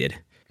conflated.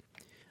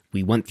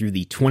 We went through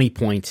the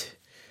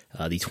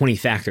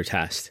 20-factor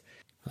test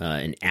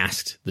and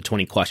asked the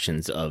 20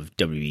 questions of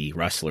WWE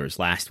wrestlers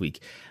last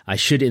week. I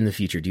should in the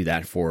future do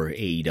that for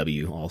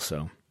AEW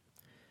also.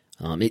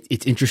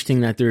 It's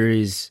interesting that there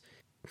is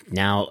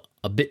now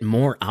a bit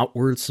more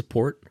outward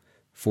support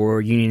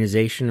for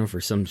unionization or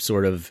for some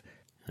sort of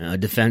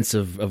defense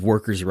of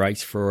workers'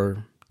 rights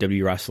for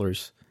WWE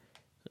wrestlers.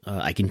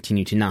 I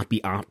continue to not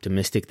be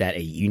optimistic that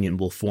a union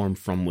will form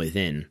from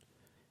within,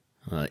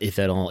 if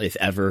at all, if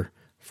ever,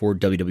 for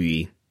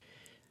WWE.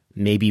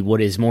 Maybe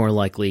what is more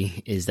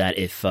likely is that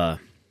if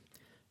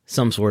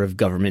some sort of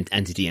government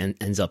entity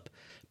ends up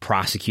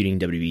prosecuting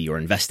WWE or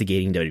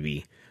investigating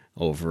WWE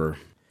over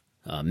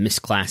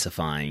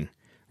misclassifying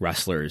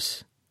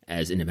wrestlers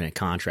as independent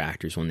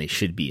contractors when they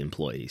should be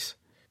employees.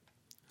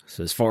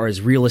 So as far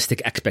as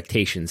realistic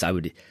expectations, I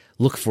would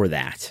look for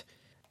that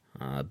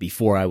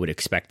before I would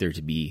expect there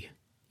to be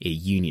a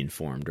union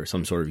formed or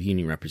some sort of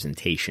union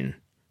representation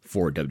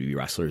for WWE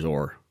wrestlers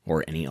or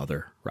any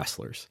other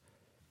wrestlers.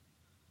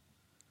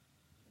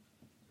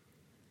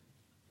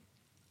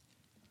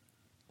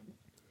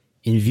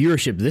 In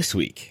viewership this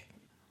week,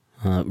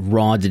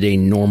 Raw did a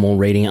normal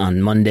rating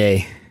on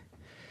Monday.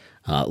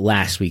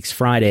 Last week's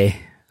Friday,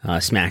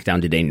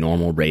 SmackDown did a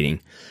normal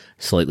rating,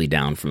 slightly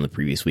down from the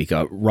previous week.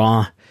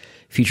 Raw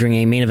featuring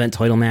a main event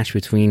title match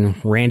between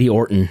Randy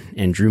Orton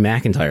and Drew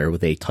McIntyre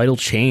with a title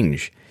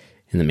change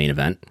in the main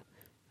event.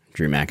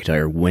 Drew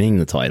McIntyre winning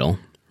the title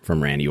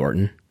from Randy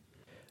Orton.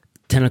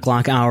 10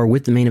 o'clock hour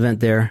with the main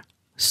event there,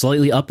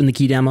 slightly up in the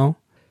key demo.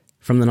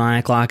 From the 9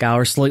 o'clock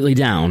hour, slightly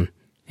down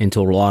in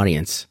total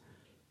audience.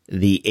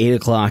 The 8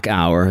 o'clock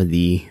hour,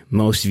 the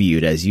most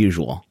viewed as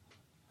usual.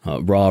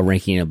 Raw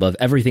ranking above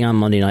everything on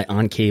Monday night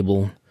on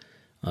cable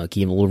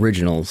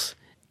originals,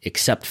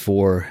 except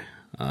for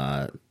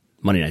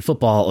Monday Night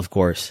Football, of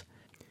course,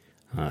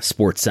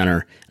 Sports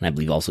Center, and I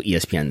believe also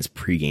ESPN's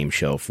pregame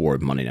show for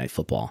Monday Night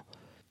Football.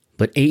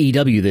 But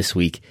AEW this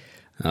week,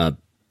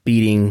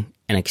 beating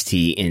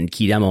NXT in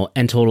key demo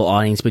and total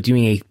audience, but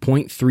doing a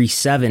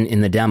 .37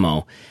 in the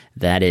demo.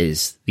 That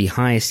is the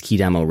highest key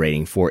demo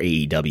rating for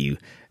AEW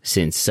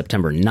since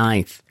September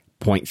 9th,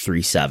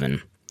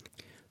 .37.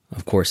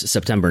 Of course,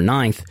 September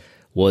 9th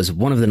was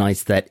one of the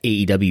nights that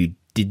AEW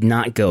did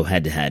not go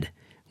head-to-head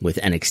with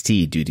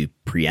NXT due to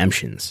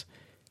preemptions.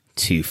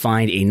 To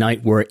find a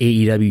night where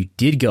AEW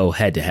did go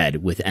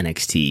head-to-head with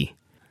NXT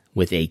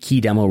with a key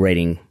demo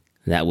rating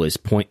that was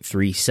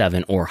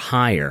 .37 or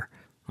higher,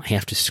 I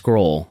have to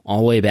scroll all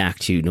the way back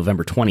to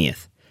November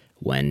 20th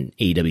when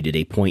AEW did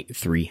a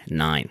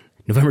 .39.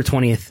 November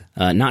 20th,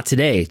 not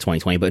today,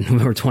 2020, but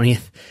November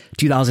 20th,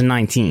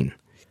 2019.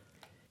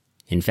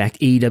 In fact,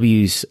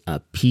 AEW's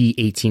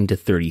P18 to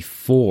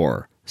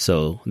 34,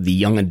 so the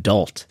young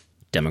adult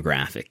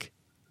demographic,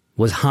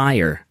 was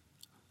higher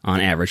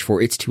on average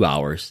for its 2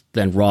 hours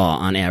than Raw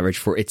on average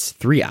for its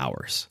 3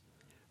 hours.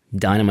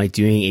 Dynamite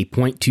doing a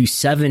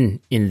 .27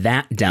 in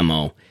that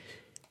demo,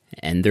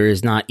 and there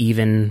is not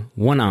even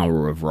 1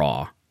 hour of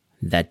Raw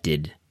that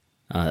did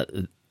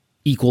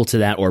equal to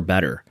that or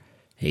better.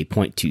 A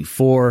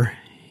 .24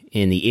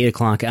 in the 8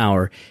 o'clock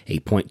hour, a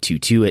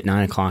 .22 at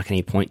 9 o'clock, and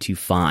a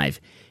 .25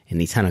 in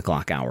the 10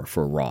 o'clock hour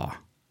for Raw.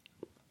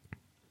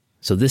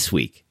 So this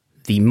week,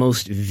 the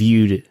most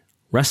viewed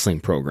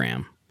wrestling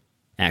program,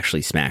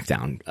 actually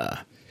SmackDown.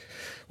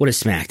 What does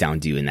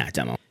SmackDown do in that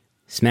demo?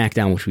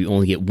 SmackDown, which we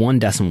only get one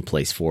decimal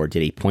place for,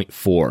 did a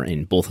 .4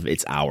 in both of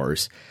its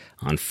hours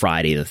on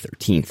Friday the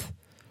 13th.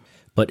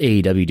 But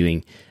AEW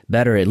doing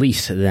better at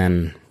least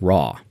than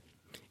Raw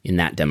in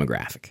that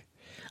demographic.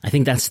 I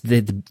think that's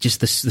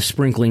just the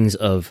sprinklings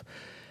of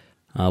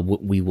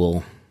what we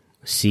will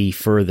see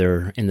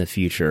further in the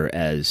future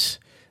as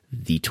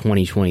the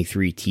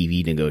 2023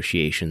 TV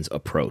negotiations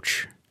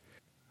approach.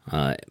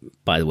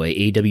 By the way,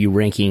 AEW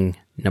ranking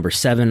number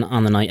 7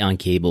 on the night on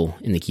cable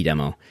in the key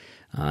demo.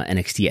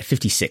 NXT at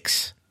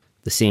 56,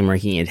 the same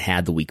ranking it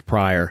had the week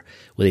prior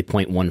with a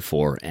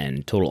 .14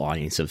 and total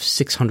audience of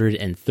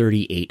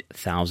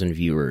 638,000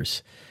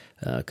 viewers.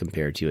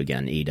 Compared to,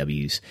 again,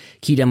 AEW's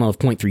key demo of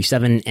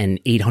 .37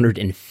 and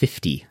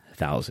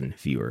 850,000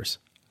 viewers.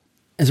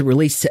 As it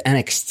relates to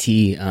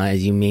NXT,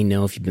 as you may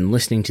know if you've been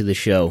listening to the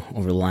show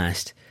over the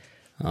last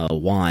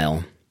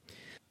while,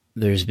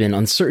 there's been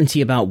uncertainty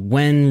about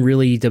when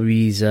really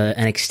WWE's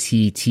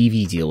NXT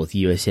TV deal with the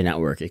USA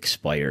Network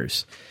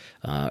expires.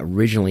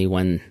 Originally,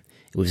 when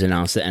it was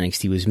announced that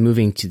NXT was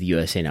moving to the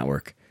USA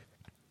Network,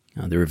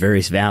 there were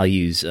various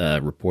values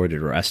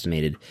reported or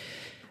estimated,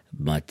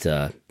 but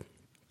there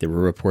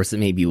were reports that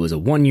maybe it was a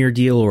 1-year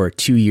deal or a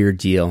 2-year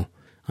deal.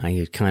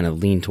 I kind of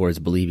lean towards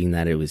believing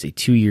that it was a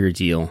 2-year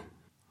deal.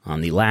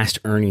 On the last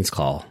earnings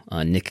call,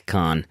 Nick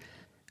Khan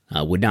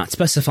would not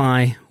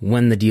specify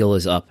when the deal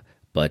is up,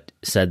 but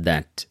said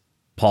that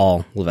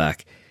Paul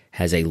Levesque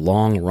has a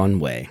long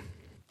runway,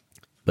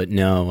 but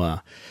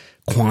no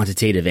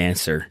quantitative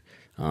answer.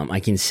 I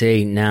can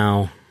say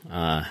now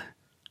I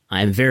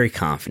am very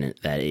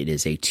confident that it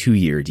is a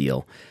 2-year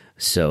deal,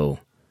 so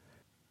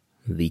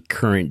the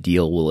current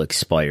deal will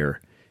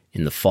expire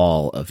in the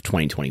fall of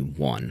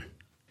 2021.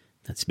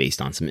 That's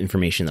based on some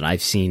information that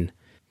I've seen,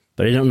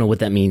 but I don't know what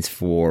that means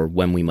for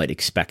when we might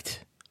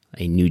expect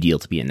a new deal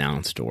to be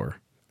announced, or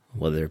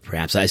whether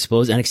perhaps, I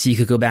suppose, NXT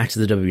could go back to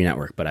the WWE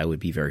Network, but I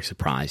would be very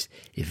surprised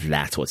if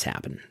that's what's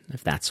happened,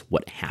 if that's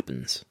what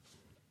happens.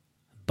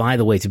 By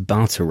the way, to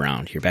bounce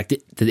around here, back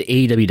to the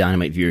AEW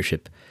Dynamite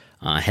viewership,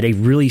 had a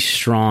really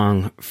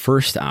strong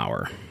first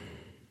hour.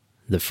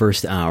 The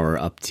first hour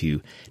up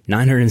to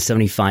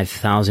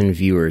 975,000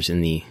 viewers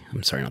in the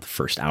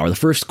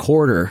first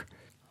quarter,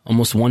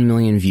 almost 1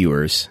 million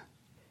viewers.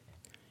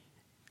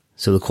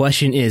 So the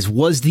question is,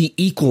 was The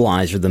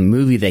Equalizer, the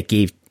movie that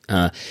gave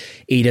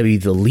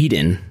AEW the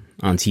lead-in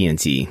on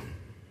TNT,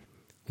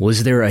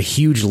 was there a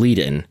huge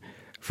lead-in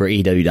for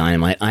AEW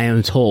Dynamite? I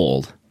am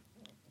told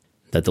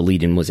that the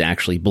lead-in was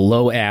actually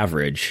below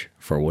average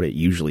for what it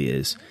usually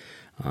is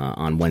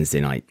on Wednesday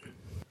night.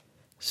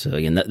 So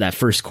again, that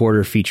first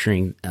quarter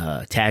featuring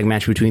a tag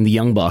match between the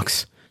Young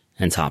Bucks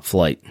and Top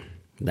Flight.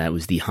 That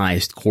was the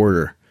highest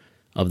quarter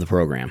of the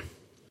program.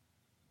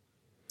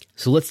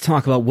 So let's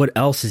talk about what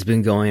else has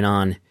been going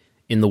on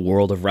in the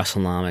world of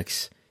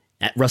Wrestlenomics,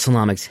 at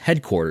Wrestlenomics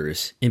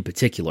headquarters in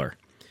particular.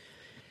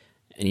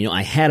 And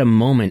I had a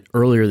moment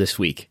earlier this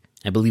week,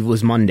 I believe it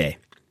was Monday,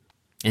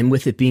 And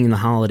with it being the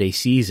holiday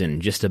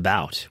season, just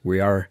about, we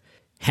are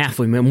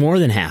more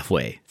than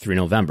halfway through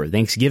November.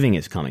 Thanksgiving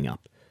is coming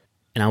up.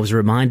 And I was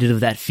reminded of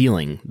that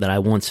feeling that I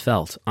once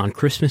felt on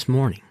Christmas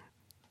morning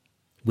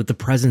with the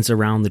presents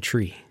around the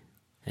tree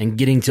and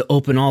getting to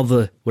open all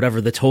the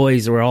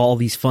toys or all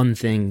these fun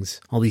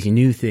things, all these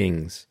new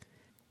things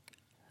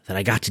that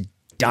I got to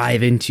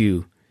dive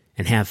into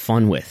and have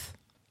fun with.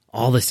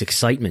 All this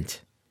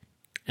excitement.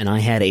 And I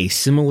had a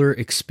similar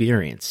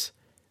experience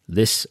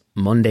this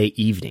Monday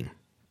evening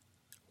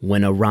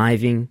when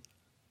arriving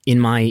in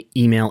my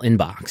email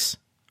inbox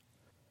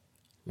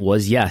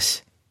was,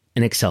 yes,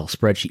 an Excel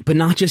spreadsheet. But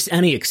not just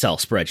any Excel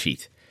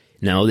spreadsheet.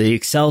 No, the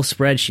Excel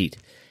spreadsheet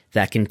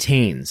that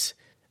contains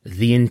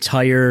the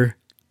entire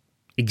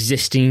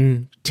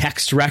existing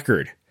text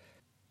record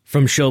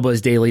from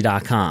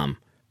ShowbuzzDaily.com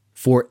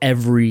for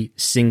every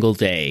single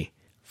day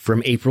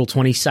from April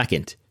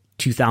 22nd,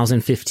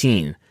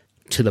 2015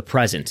 to the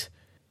present.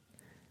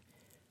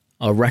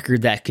 A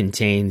record that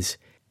contains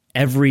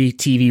every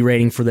TV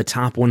rating for the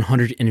top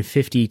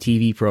 150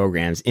 TV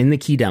programs in the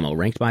key demo,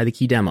 ranked by the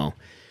key demo.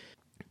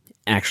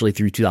 Actually,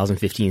 through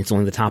 2015, it's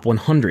only the top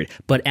 100.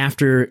 But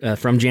after,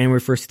 from January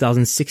 1st,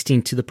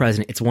 2016 to the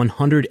present, it's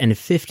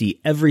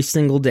 150 every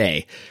single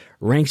day,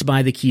 ranked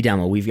by the key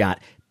demo. We've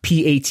got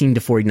P18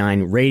 to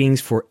 49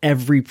 ratings for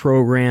every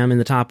program in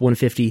the top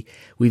 150.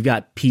 We've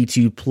got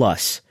P2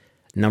 plus,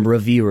 number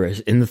of viewers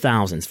in the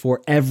thousands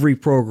for every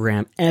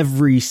program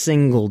every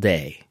single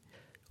day.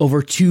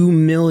 Over 2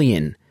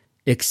 million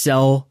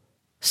Excel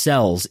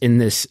cells in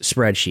this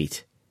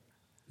spreadsheet.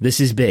 This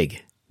is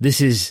big. This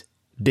is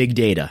big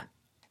data.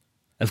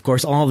 Of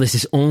course, all of this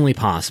is only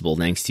possible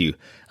thanks to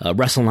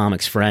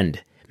Wrestlenomics friend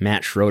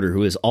Matt Schroeder,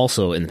 who has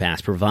also in the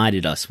past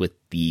provided us with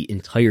the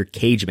entire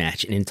cage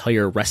match and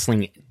entire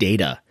wrestling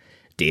data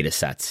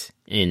sets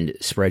in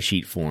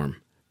spreadsheet form.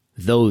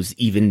 Those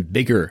even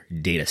bigger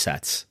data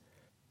sets.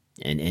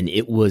 And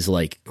it was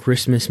like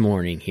Christmas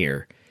morning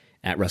here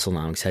at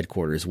Wrestlenomics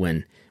headquarters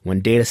when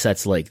data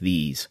sets like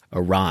these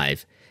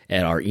arrive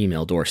at our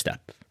email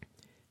doorstep.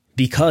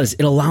 Because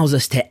it allows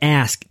us to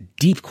ask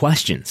deep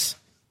questions.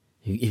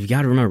 You've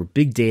got to remember,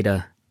 big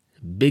data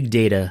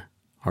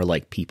are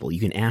like people. You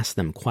can ask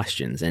them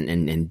questions,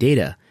 and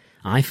data,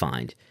 I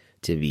find,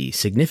 to be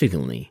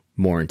significantly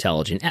more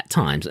intelligent at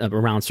times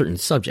around certain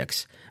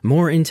subjects,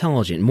 more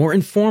intelligent, more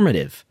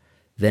informative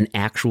than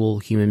actual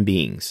human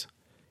beings.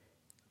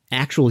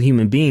 Actual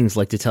human beings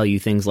like to tell you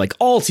things like,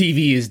 all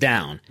TV is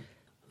down.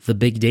 The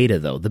big data,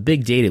 though, the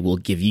big data will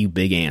give you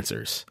big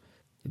answers,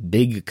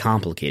 big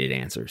complicated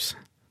answers.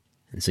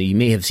 And so you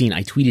may have seen,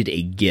 I tweeted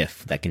a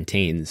GIF that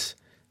contains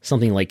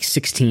something like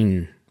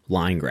 16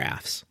 line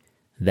graphs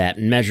that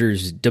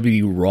measures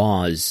WWE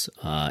Raw's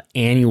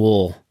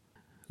annual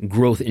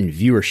growth in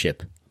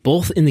viewership,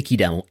 both in the key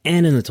demo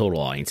and in the total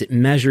audience. It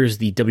measures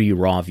the WWE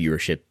Raw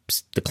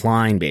viewership's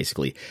decline,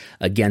 basically,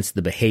 against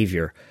the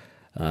behavior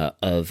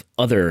of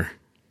other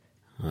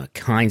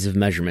kinds of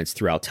measurements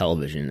throughout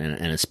television,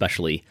 and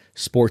especially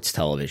sports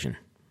television.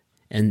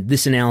 And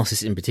this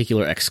analysis in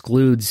particular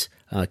excludes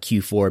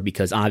Q4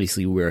 because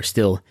obviously we're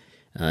still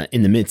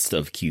in the midst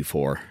of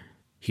Q4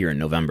 here in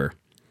November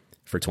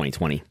for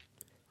 2020.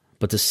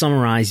 But to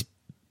summarize,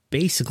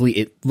 basically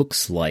it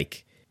looks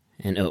like,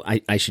 and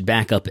I should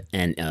back up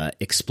and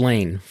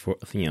explain for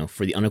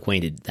the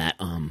unacquainted that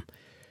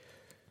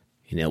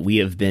we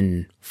have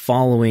been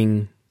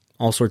following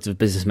all sorts of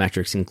business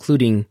metrics,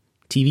 including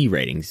TV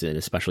ratings,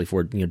 especially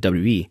for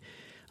WWE,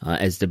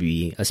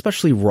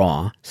 especially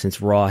Raw, since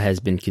Raw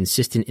has been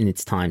consistent in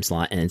its time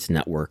slot and its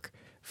network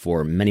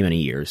for many, many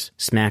years.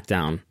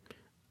 SmackDown,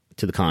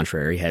 to the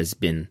contrary, has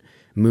been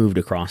moved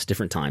across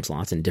different time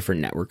slots and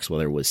different networks,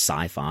 whether it was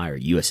Sci-Fi or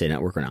USA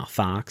Network or now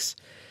Fox,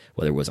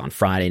 whether it was on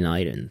Friday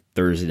night and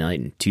Thursday night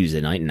and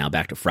Tuesday night and now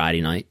back to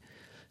Friday night.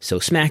 So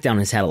SmackDown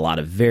has had a lot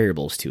of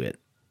variables to it,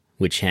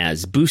 which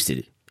has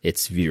boosted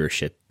its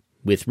viewership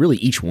with really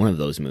each one of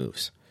those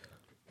moves.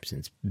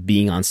 Since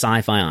being on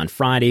Sci-Fi on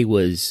Friday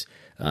was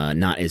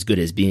not as good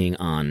as being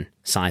on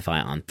Sci-Fi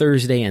on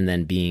Thursday, and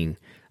then being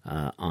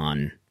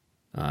on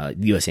the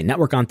USA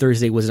Network on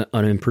Thursday was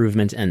an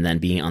improvement, and then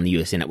being on the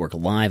USA Network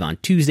Live on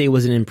Tuesday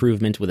was an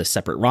improvement with a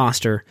separate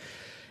roster,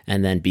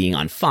 and then being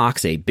on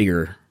Fox, a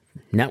bigger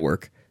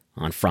network,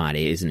 on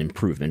Friday is an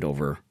improvement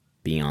over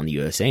being on the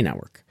USA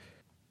Network.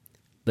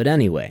 But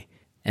anyway,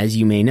 as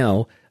you may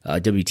know,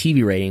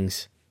 WTV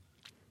ratings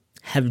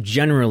have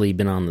generally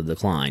been on the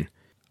decline,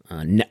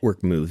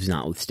 network moves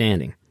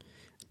notwithstanding.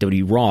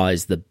 WWE Raw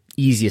is the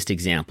easiest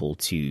example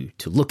to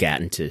look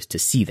at and to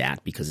see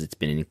that, because it's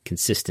been a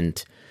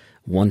consistent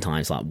one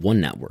time slot, one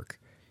network.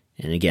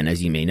 And again,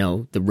 as you may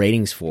know, the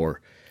ratings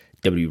for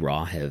WWE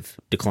Raw have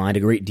declined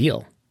a great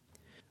deal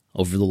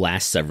over the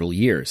last several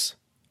years.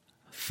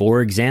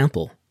 For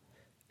example,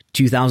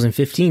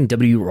 2015,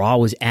 WWE Raw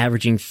was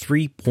averaging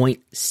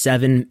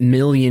 3.7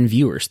 million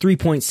viewers.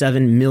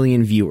 3.7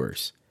 million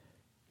viewers.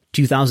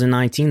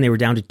 2019, they were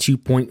down to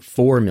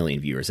 2.4 million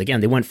viewers.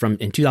 Again, they went from,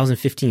 in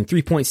 2015,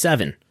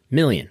 3.7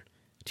 million.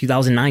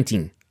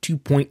 2019,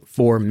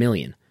 2.4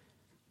 million.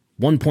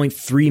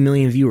 1.3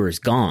 million viewers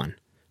gone.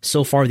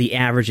 So far, the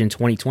average in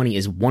 2020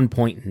 is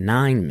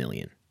 1.9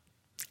 million.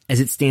 As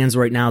it stands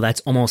right now,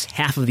 that's almost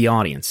half of the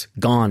audience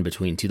gone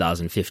between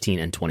 2015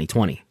 and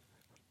 2020.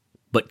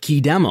 But key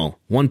demo,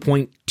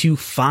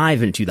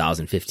 1.25 in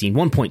 2015,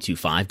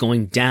 1.25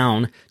 going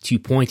down to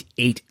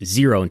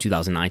 0.80 in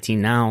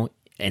 2019, now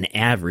an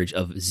average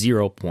of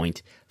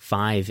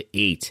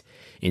 0.58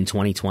 in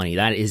 2020.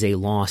 That is a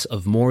loss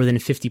of more than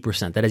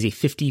 50%. That is a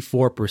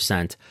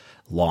 54%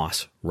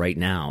 loss right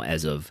now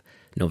as of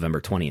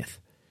November 20th.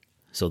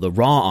 So the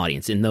Raw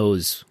audience in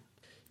those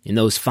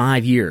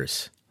 5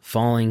 years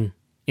falling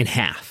in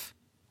half.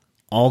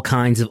 All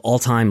kinds of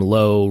all-time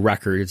low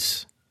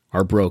records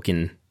are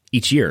broken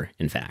each year,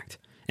 in fact,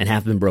 and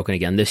have been broken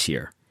again this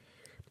year.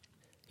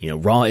 You know,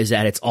 Raw is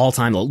at its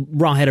all-time low.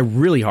 Raw had a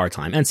really hard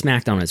time, and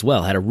SmackDown as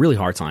well, had a really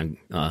hard time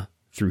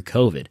through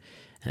COVID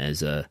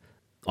as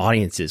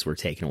audiences were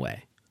taken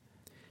away.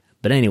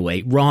 But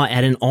anyway, Raw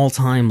at an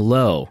all-time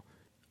low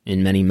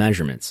in many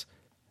measurements.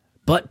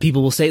 But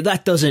people will say,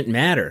 that doesn't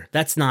matter.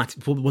 That's not,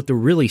 what they're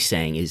really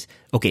saying is,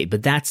 okay,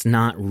 but that's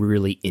not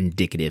really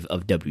indicative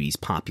of WWE's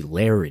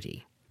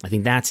popularity. I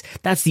think that's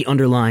the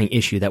underlying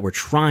issue that we're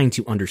trying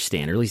to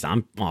understand, or at least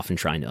I'm often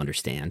trying to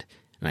understand.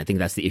 And I think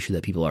that's the issue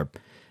that people are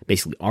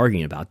basically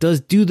arguing about. Do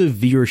the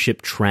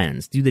viewership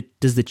trends,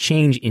 does the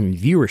change in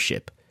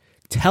viewership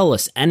tell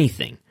us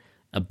anything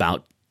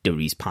about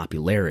WWE's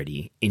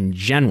popularity in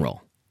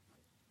general?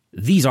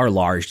 These are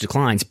large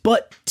declines,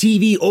 but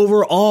TV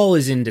overall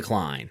is in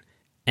decline.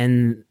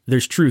 And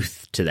there's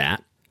truth to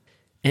that.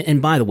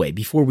 And by the way,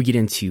 before we get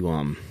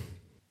into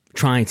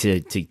trying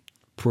to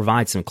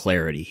provide some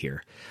clarity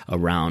here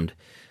around,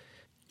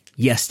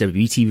 yes,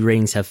 WWE TV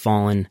ratings have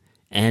fallen,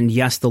 and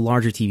yes, the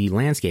larger TV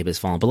landscape has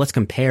fallen, but let's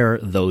compare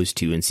those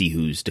two and see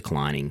who's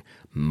declining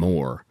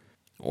more.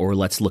 Or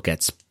let's look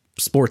at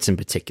sports in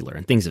particular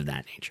and things of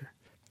that nature.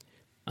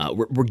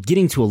 We're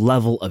getting to a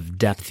level of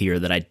depth here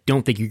that I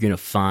don't think you're going to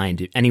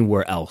find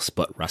anywhere else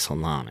but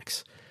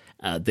Wrestlenomics.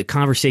 The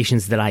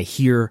conversations that I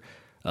hear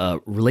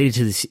related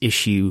to this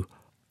issue,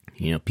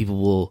 you know, people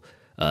will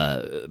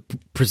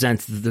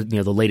present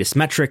the latest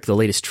metric, the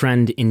latest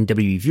trend in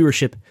WWE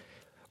viewership,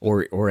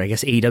 or I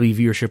guess AEW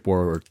viewership,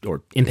 or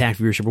Impact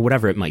viewership, or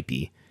whatever it might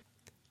be.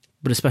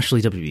 But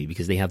especially WWE,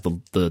 because they have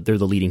they're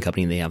the leading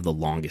company and they have the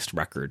longest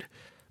record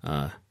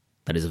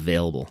that is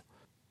available.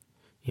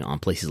 You know, on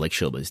places like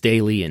Showbiz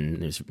Daily,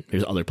 and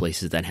there's other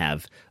places that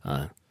have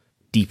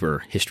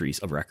deeper histories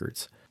of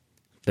records.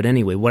 But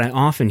anyway, what I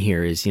often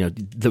hear is, you know,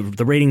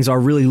 the ratings are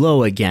really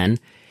low again,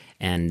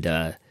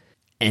 and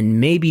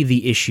maybe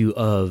the issue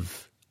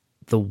of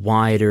the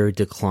wider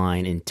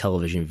decline in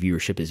television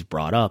viewership is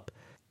brought up,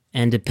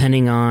 and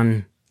depending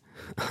on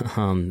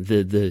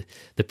the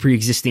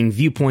pre-existing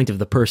viewpoint of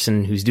the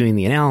person who's doing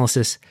the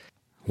analysis,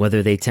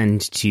 whether they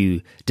tend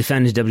to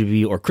defend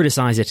WWE or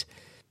criticize it,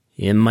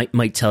 it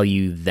might tell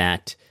you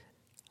that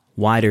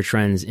wider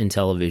trends in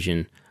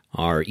television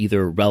are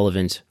either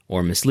relevant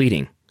or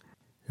misleading.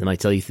 They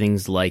might tell you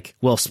things like,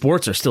 well,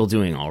 sports are still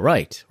doing all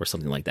right, or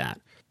something like that.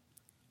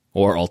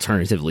 Or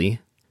alternatively,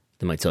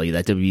 they might tell you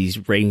that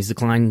WWE's ratings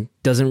decline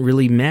doesn't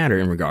really matter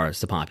in regards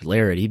to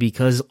popularity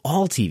because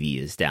all TV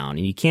is down,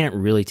 and you can't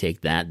really take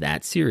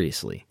that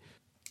seriously.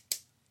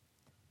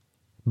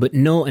 But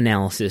no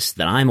analysis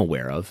that I'm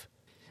aware of,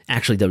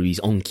 actually WWE's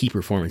own key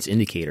performance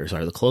indicators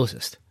are the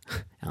closest,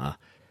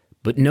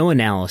 but no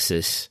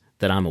analysis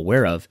that I'm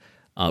aware of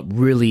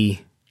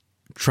really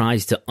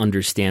tries to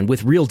understand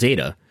with real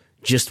data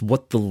just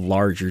what the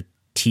larger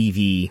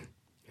TV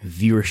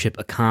viewership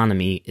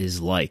economy is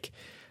like.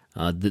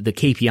 The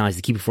KPIs,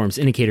 the key performance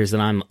indicators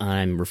that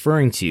I'm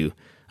referring to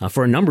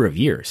for a number of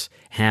years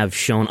have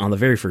shown on the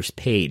very first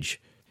page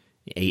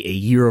a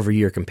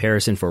year-over-year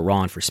comparison for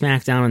Raw and for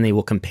SmackDown, and they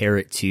will compare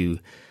it to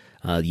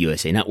the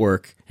USA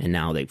Network, and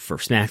now for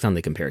SmackDown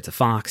they compare it to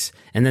Fox,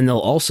 and then they'll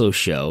also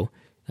show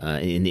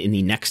in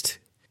the next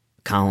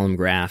column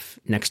graph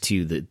next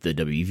to the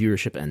WWE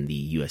viewership and the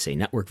USA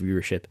Network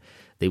viewership,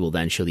 they will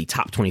then show the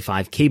top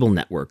 25 cable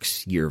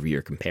networks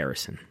year-over-year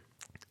comparison.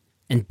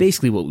 And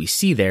basically what we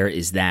see there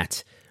is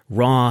that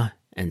Raw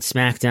and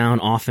SmackDown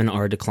often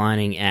are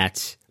declining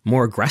at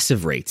more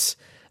aggressive rates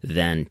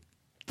than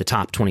the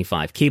top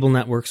 25 cable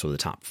networks or the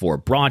top 4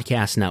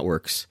 broadcast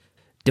networks.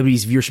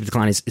 WWE's viewership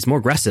decline is more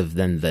aggressive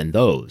than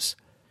those.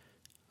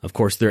 Of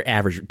course,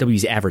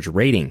 WWE's average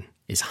rating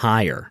is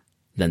higher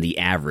than the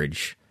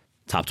average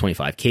top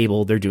 25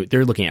 cable.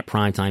 They're looking at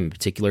primetime in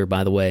particular,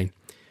 by the way.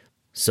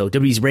 So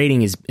WWE's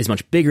rating is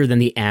much bigger than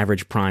the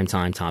average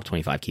primetime top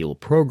 25 cable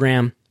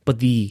program, but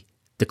the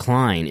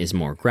decline is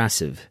more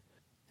aggressive,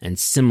 and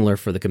similar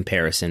for the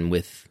comparison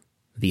with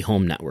the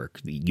home network,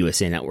 the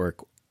USA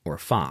Network or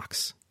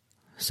Fox.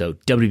 So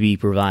WWE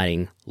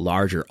providing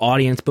larger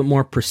audience, but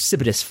more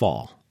precipitous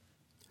fall.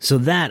 So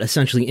that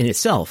essentially in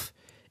itself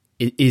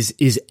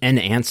is an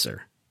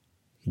answer.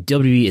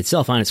 WWE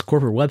itself on its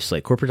corporate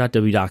website,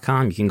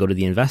 corporate.wwe.com, you can go to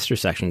the investor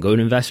section, go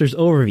to investors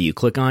overview,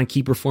 click on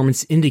key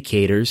performance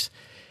indicators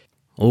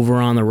over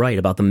on the right,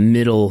 about the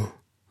middle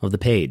of the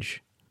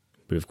page.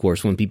 But of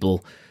course, when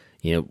people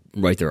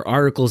write their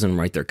articles and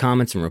write their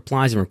comments and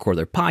replies and record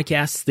their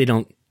podcasts. They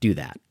don't do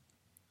that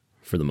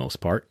for the most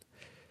part.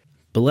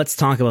 But let's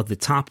talk about the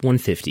top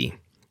 150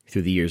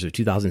 through the years of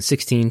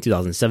 2016,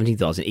 2017,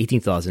 2018,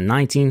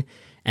 2019,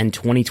 and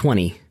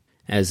 2020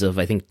 as of,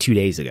 I think, 2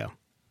 days ago,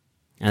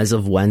 as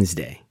of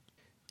Wednesday.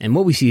 And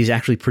what we see is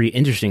actually pretty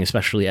interesting,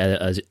 especially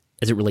as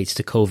it relates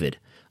to COVID.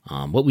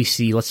 What we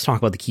see, let's talk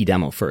about the key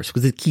demo first,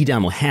 because the key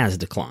demo has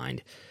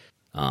declined.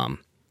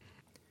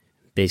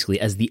 Basically,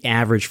 as the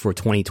average for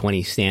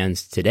 2020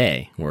 stands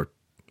today, or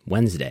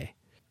Wednesday,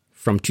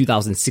 from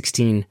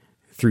 2016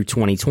 through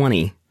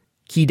 2020,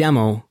 key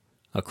demo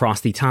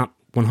across the top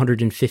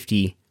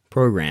 150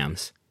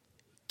 programs,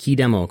 key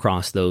demo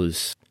across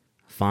those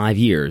 5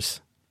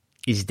 years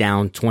is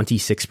down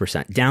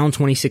 26%. Down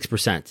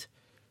 26%.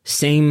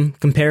 Same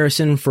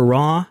comparison for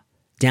Raw,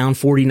 down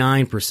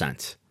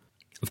 49%.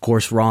 Of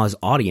course, Raw's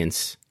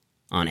audience,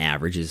 on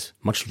average, is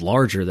much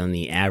larger than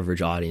the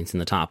average audience in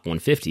the top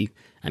 150.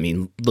 I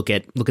mean, look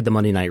at the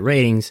Monday night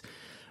ratings.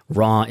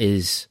 Raw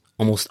is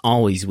almost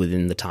always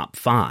within the top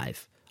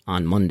 5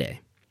 on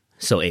Monday.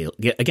 So,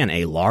 again,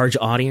 a large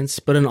audience,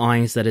 but an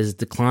audience that is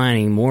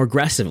declining more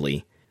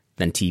aggressively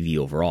than TV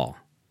overall.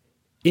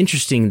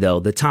 Interesting, though,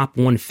 the top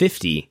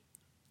 150,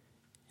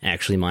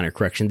 actually, minor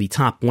correction, the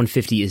top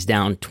 150 is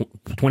down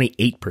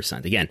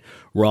 28%. Again,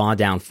 Raw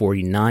down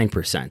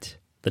 49%.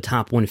 The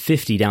top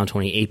 150 down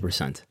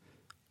 28%.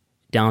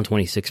 Down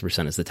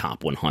 26% is the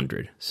top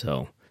 100.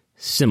 So,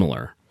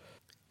 similar.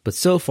 But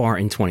so far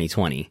in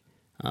 2020,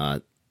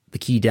 the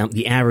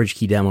average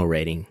key demo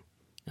rating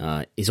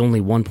is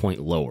only 1 point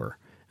lower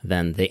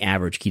than the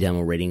average key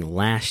demo rating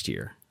last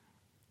year.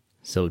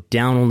 So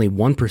down only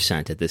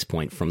 1% at this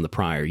point from the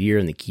prior year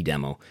in the key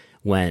demo,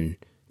 when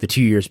the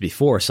 2 years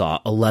before saw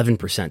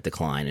 11%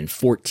 decline and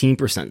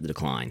 14%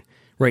 decline.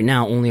 Right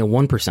now, only a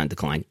 1%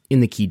 decline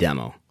in the key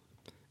demo.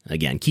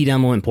 Again, key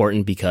demo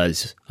important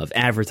because of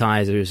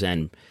advertisers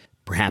and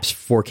perhaps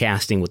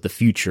forecasting what the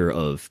future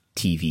of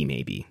TV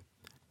may be.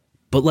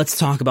 But let's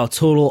talk about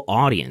total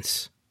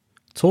audience.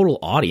 Total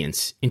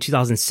audience in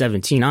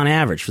 2017, on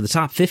average, for the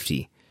top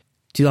 50,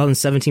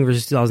 2017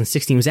 versus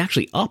 2016 was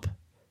actually up.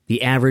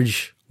 The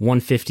average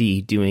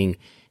 150 doing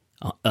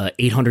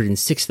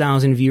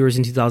 806,000 viewers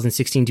in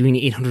 2016, doing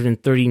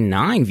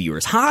 839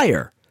 viewers,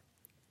 higher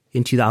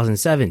in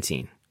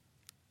 2017.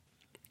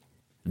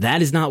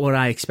 That is not what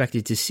I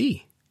expected to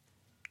see.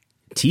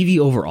 TV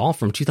overall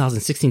from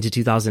 2016 to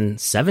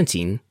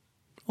 2017,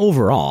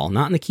 overall,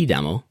 not in the key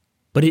demo,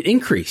 but it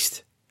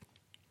increased.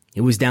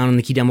 It was down in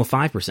the key demo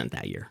 5%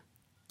 that year,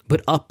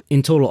 but up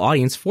in total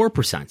audience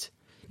 4%.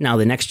 Now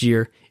the next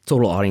year,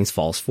 total audience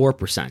falls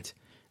 4%,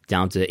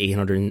 down to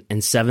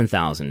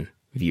 807,000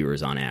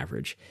 viewers on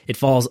average. It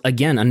falls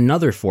again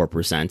another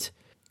 4%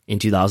 in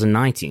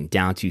 2019,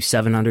 down to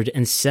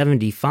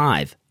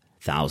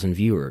 775,000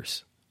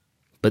 viewers.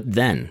 But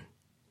then,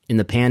 in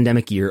the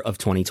pandemic year of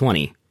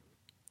 2020,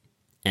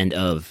 and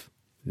of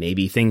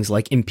maybe things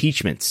like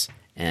impeachments,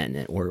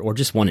 or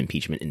just one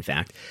impeachment, in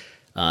fact,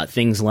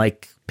 things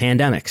like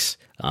pandemics,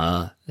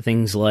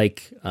 things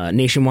like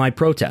nationwide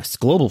protests,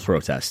 global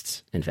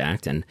protests, in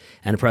fact, and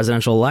a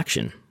presidential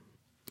election.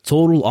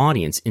 Total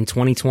audience in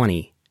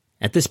 2020,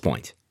 at this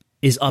point,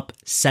 is up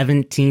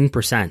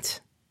 17%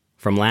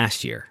 from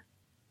last year.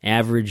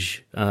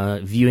 Average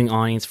viewing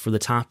audience for the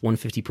top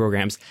 150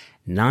 programs,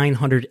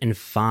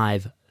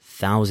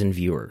 905,000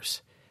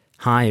 viewers,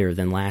 higher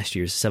than last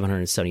year's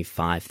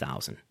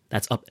 775,000.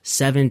 That's up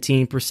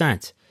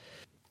 17%.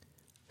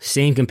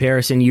 Same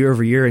comparison year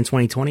over year in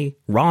 2020,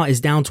 Raw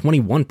is down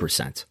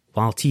 21%,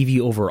 while TV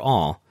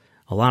overall,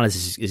 a lot of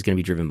this is going to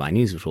be driven by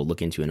news, which we'll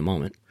look into in a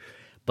moment.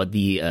 But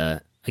the,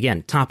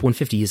 again, top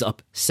 150 is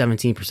up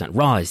 17%.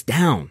 Raw is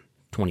down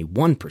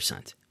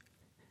 21%.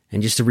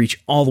 And just to reach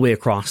all the way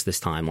across this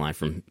timeline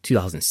from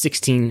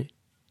 2016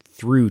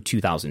 through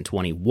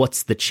 2020,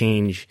 what's the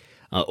change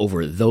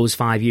over those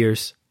 5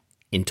 years?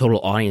 In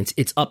total audience,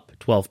 it's up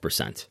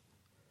 12%.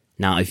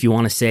 Now, if you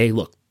want to say,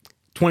 look,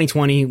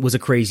 2020 was a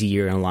crazy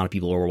year and a lot of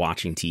people were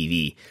watching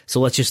TV. So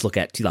let's just look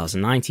at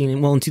 2019.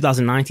 And well, in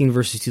 2019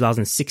 versus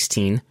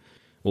 2016,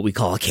 what we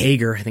call a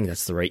CAGR, I think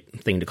that's the right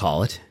thing to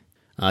call it.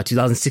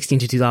 2016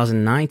 to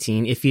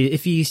 2019, if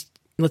you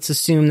let's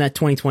assume that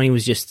 2020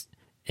 was just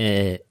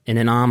an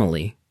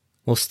anomaly.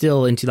 Well,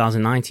 still in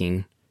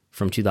 2019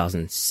 from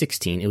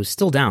 2016, it was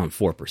still down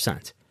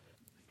 4%.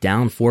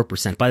 Down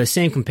 4%. By the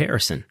same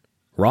comparison,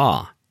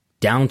 Raw,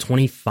 down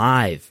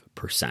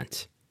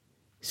 25%.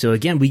 So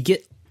again, we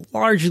get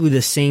largely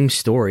the same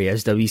story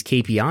as these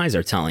KPIs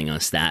are telling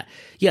us that,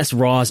 yes,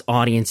 Raw's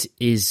audience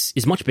is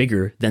much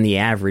bigger than the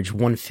average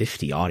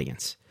 150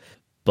 audience,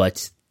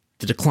 but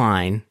the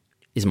decline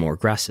is more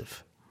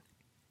aggressive.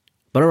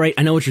 But all right,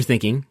 I know what you're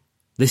thinking.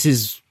 This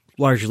is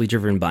largely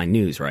driven by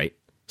news, right?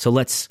 So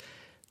let's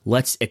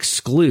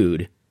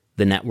exclude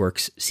the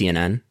networks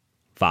CNN,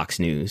 Fox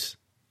News,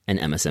 and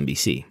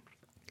MSNBC.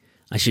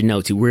 I should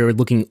note, too, we're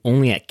looking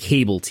only at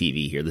cable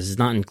TV here. This does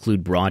not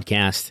include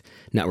broadcast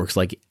networks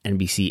like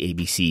NBC,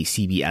 ABC,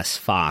 CBS,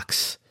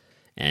 Fox,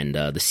 and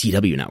the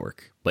CW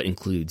network, but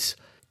includes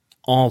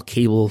all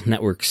cable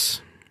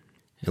networks,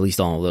 at least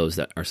all of those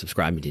that are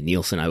subscribing to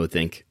Nielsen, I would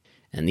think.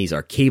 And these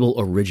are cable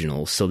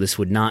originals, so this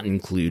would not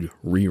include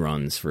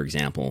reruns, for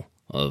example,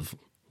 of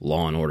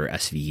Law & Order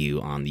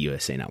SVU on the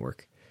USA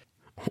Network.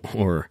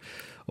 Or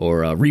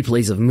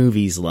replays of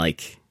movies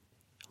like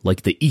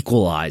The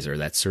Equalizer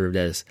that served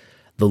as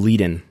the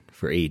lead-in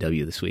for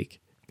AEW this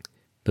week.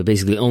 But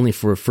basically only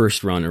for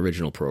first-run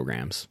original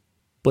programs.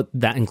 But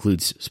that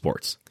includes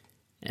sports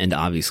and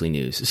obviously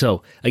news.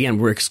 So again,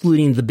 we're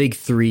excluding the big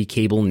three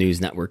cable news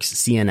networks,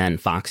 CNN,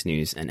 Fox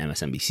News, and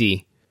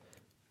MSNBC.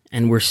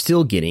 And we're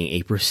still getting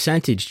a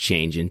percentage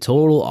change in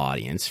total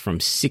audience from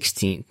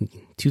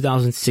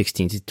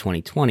 2016 to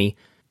 2020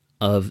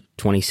 of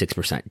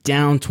 26%,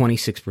 down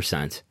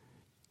 26%.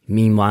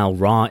 Meanwhile,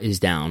 Raw is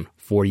down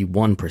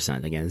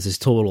 41%. Again, this is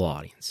total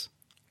audience.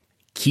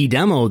 Key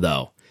demo,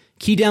 though.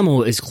 Key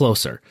demo is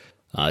closer.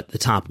 The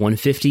top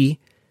 150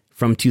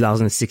 from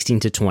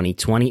 2016 to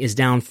 2020 is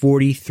down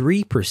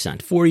 43%.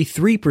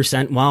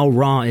 43%, while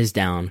Raw is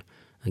down,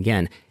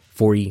 again,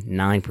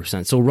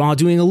 49%. So Raw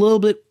doing a little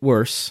bit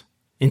worse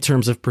in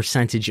terms of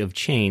percentage of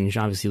change.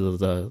 Obviously,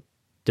 the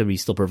WWE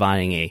still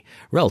providing a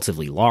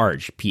relatively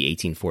large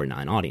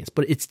P1849 audience,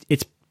 but it's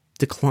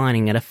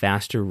declining at a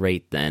faster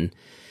rate than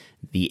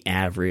the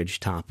average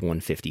top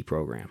 150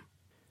 program.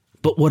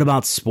 But what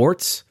about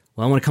sports?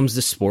 Well, when it comes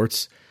to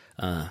sports,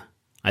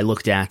 I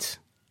looked at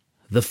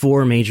the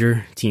four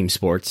major team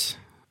sports,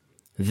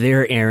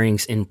 their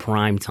airings in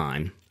prime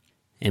time.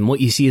 And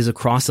what you see is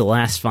across the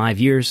last 5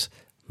 years,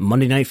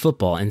 Monday Night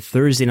Football and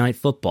Thursday Night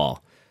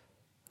Football,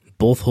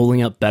 both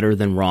holding up better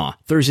than Raw.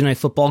 Thursday Night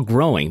Football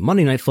growing.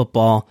 Monday Night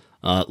Football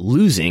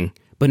losing,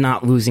 but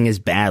not losing as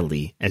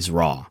badly as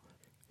Raw.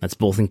 That's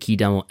both in key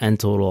demo and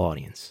total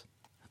audience.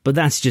 But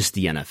that's just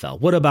the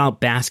NFL. What about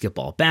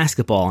basketball?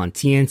 Basketball on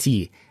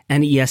TNT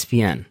and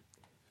ESPN.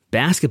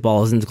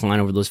 Basketball is in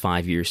decline over those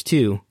 5 years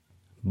too,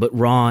 but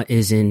Raw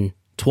is in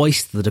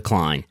twice the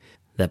decline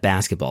that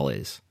basketball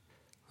is.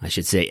 I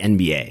should say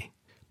NBA,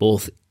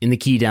 both in the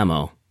key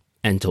demo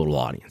and total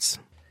audience.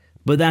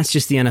 But that's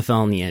just the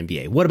NFL and the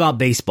NBA. What about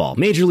baseball?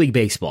 Major League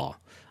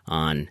Baseball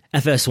on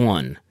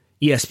FS1,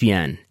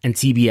 ESPN, and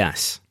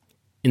TBS.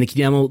 In the key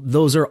demo,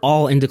 those are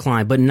all in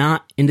decline, but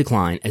not in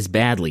decline as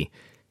badly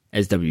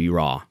as WWE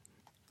Raw.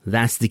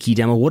 That's the key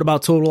demo. What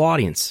about total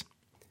audience?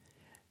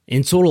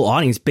 In total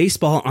audience,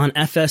 baseball on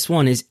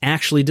FS1 is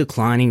actually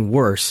declining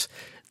worse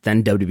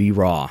than WWE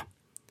Raw.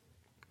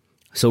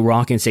 So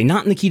Raw can say,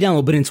 not in the key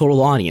demo, but in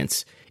total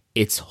audience,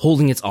 it's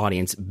holding its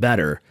audience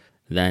better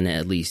than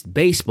at least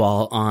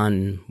baseball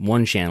on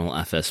one channel,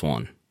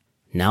 FS1.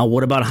 Now,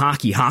 what about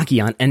hockey?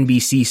 Hockey on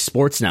NBC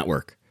Sports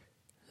Network.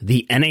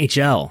 The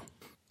NHL.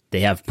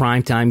 They have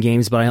primetime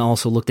games, but I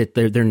also looked at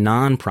their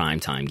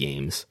non-primetime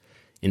games.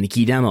 In the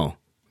key demo,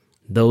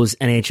 those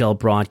NHL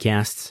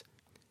broadcasts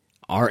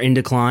are in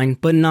decline,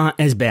 but not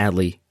as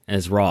badly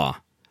as Raw.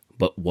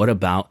 But what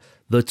about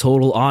the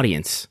total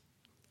audience?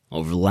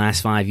 Over the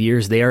last 5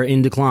 years, they are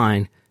in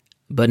decline,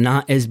 but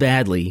not as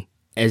badly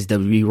as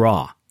WWE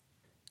Raw.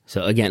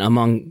 So again,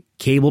 among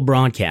cable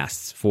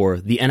broadcasts for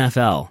the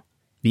NFL,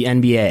 the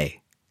NBA,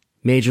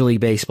 Major League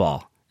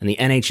Baseball, and the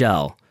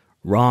NHL,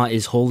 Raw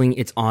is holding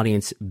its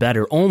audience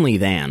better only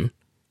than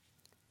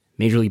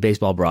Major League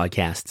Baseball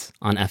broadcasts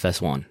on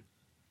FS1.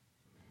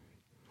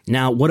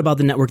 Now, what about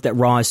the network that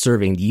Raw is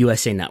serving, the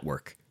USA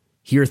Network?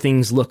 Here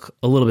things look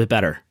a little bit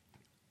better.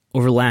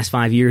 Over the last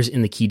 5 years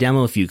in the key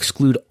demo, if you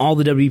exclude all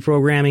the WWE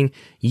programming,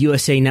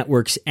 USA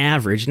Network's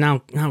average, now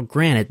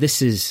granted,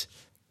 this is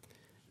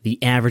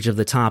the average of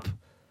the top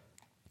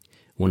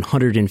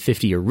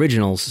 150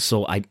 originals,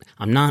 so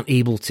I'm not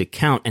able to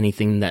count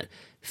anything that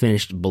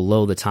finished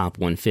below the top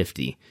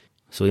 150.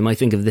 So we might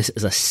think of this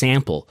as a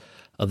sample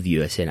of the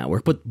USA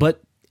Network,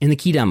 but in the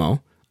key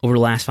demo, over the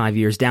last 5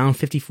 years, down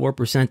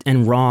 54%,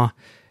 and Raw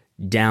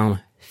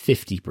down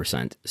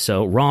 50%.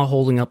 So Raw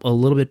holding up a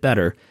little bit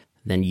better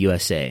than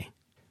USA.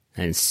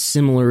 And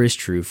similar is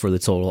true for the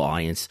total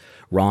audience.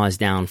 Raw is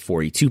down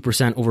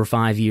 42% over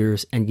 5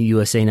 years, and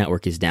USA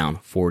Network is down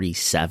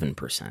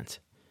 47%.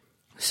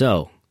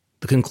 So,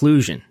 the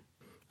conclusion.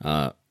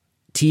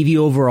 TV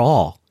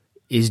overall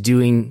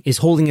is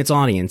holding its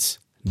audience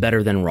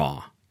better than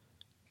Raw.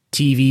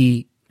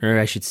 TV, or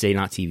I should say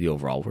not TV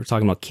overall, we're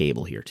talking about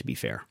cable here, to be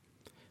fair.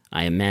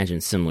 I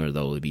imagine similar,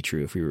 though, would be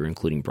true if we were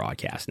including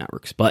broadcast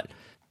networks. But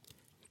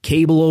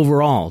cable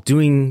overall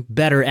doing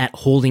better at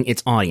holding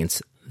its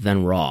audience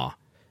than Raw,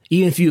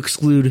 even if you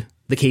exclude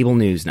the cable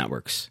news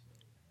networks.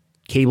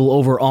 Cable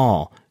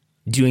overall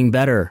doing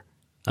better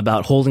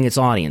about holding its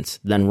audience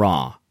than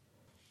Raw.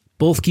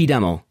 Both key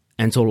demo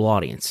and total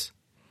audience.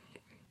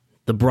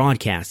 The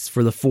broadcasts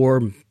for the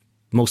four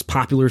most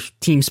popular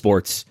team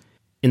sports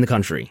in the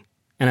country,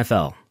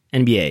 NFL,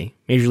 NBA,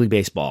 Major League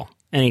Baseball,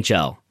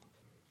 NHL,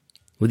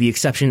 with the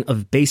exception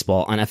of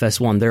baseball on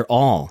FS1, they're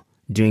all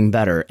doing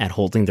better at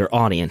holding their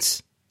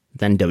audience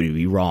than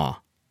WWE Raw.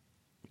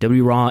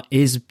 WWE Raw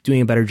is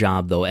doing a better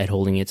job, though, at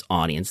holding its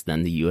audience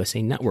than the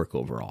USA Network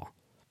overall.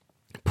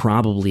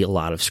 Probably a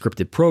lot of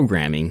scripted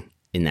programming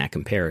in that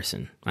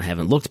comparison. I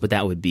haven't looked, but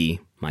that would be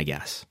my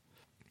guess.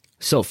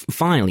 So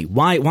finally,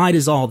 why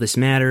does all this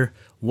matter?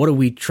 What are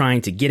we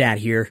trying to get at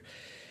here?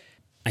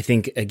 I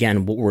think,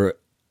 again,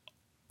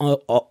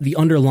 the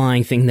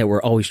underlying thing that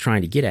we're always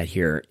trying to get at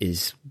here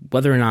is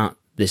whether or not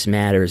this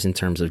matters in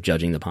terms of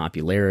judging the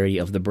popularity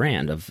of the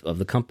brand, of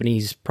the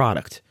company's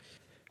product.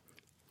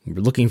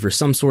 We're looking for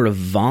some sort of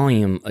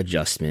volume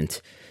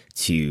adjustment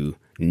to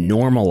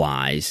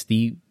normalize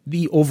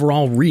the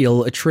overall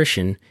real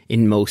attrition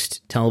in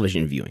most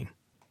television viewing.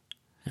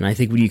 And I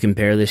think when you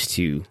compare this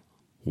to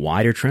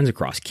wider trends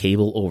across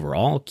cable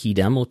overall, key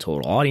demo,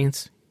 total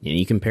audience, and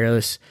you compare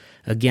this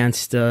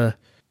against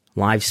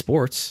live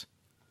sports,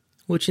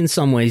 which in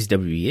some ways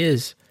WWE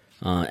is,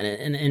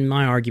 and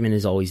my argument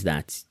is always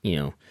that,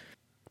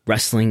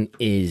 wrestling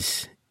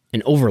is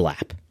an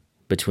overlap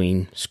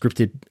between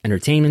scripted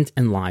entertainment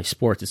and live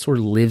sports. It sort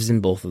of lives in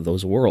both of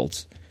those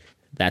worlds.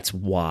 That's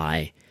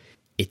why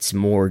it's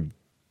less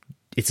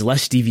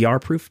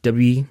DVR proof.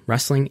 WWE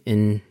wrestling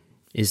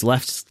is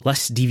less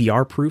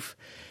DVR proof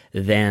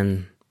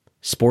than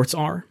sports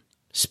are.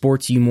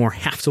 Sports you more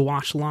have to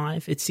watch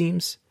live, it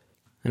seems.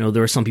 I know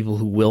there are some people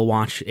who will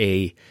watch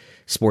a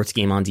sports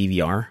game on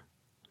DVR,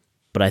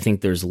 but I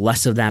think there's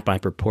less of that by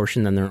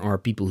proportion than there are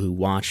people who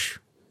watch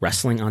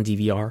wrestling on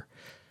DVR.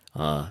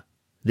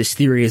 This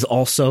theory is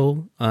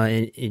also,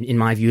 in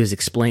my view, is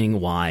explaining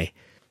why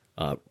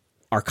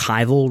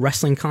archival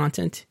wrestling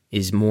content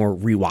is more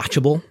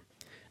rewatchable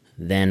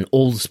than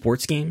old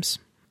sports games.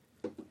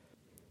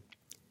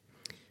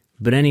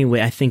 But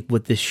anyway, I think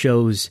what this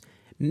shows,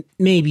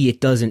 maybe it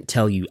doesn't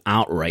tell you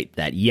outright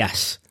that,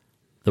 yes,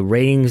 the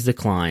ratings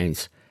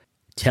declines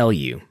tell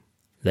you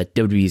that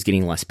WWE is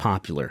getting less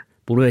popular.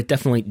 But what it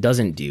definitely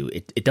doesn't do,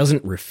 it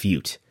doesn't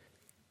refute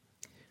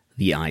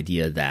the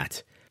idea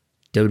that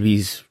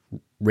WWE's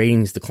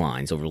ratings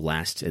declines over the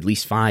last at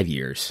least 5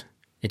 years.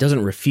 It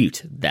doesn't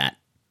refute that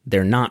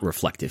they're not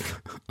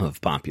reflective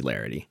of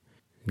popularity.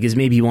 Because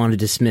maybe you want to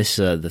dismiss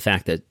the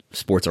fact that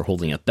sports are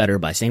holding up better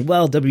by saying,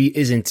 well, WWE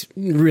isn't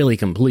really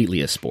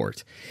completely a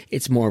sport.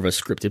 It's more of a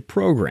scripted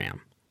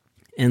program.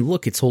 And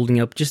look, it's holding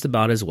up just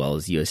about as well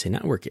as the USA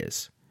Network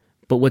is.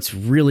 But what's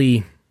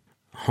really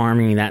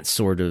harming that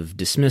sort of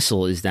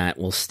dismissal is that,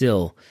 well,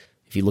 still,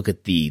 if you look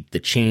at the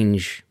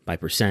change by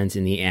percent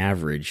in the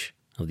average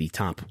of the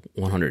top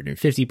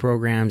 150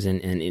 programs,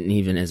 and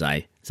even as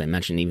I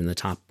mentioned, even the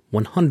top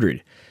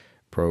 100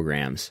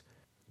 programs,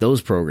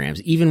 those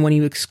programs, even when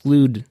you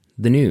exclude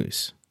the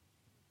news,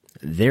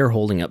 they're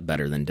holding up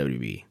better than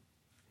WWE.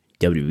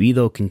 WWE,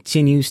 though,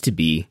 continues to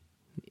be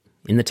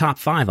in the top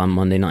 5 on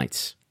Monday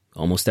nights,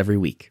 almost every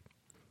week.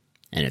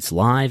 And it's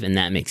live, and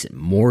that makes it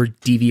more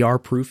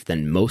DVR-proof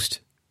than most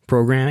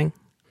programming.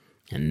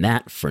 And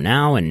that, for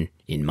now, and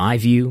in my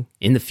view,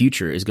 in the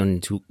future, is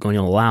going to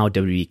allow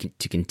WWE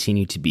to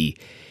continue to be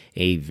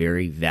a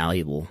very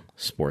valuable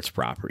sports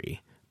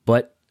property.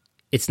 But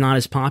it's not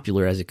as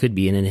popular as it could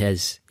be, and it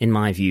has, in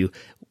my view,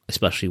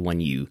 especially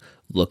when you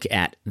look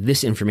at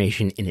this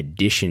information in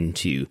addition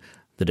to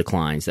the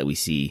declines that we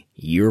see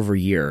year over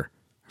year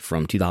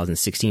from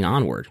 2016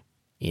 onward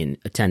in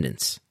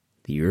attendance,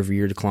 the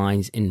year-over-year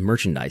declines in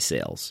merchandise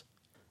sales,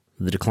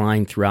 the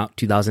decline throughout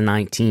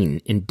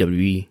 2019 in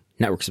WWE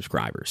Network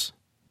subscribers,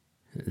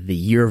 the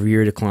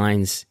year-over-year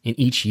declines in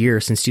each year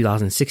since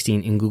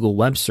 2016 in Google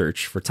web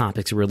search for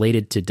topics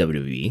related to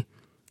WWE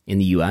in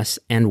the US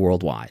and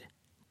worldwide.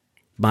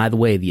 By the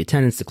way, the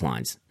attendance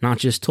declines, not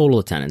just total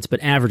attendance,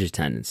 but average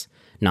attendance,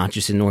 not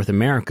just in North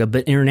America,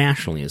 but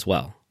internationally as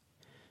well.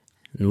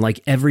 And like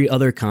every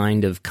other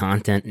kind of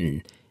content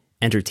and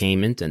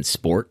entertainment and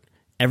sport,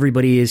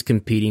 everybody is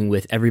competing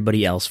with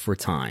everybody else for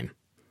time.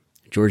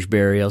 George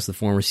Barrios, the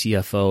former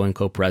CFO and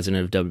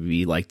co-president of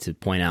WWE, liked to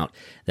point out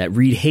that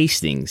Reed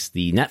Hastings,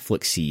 the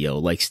Netflix CEO,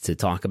 likes to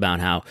talk about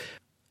how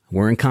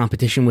we're in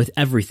competition with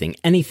everything.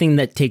 Anything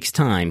that takes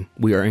time,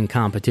 we are in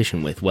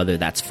competition with, whether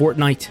that's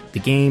Fortnite, the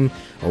game,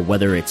 or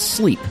whether it's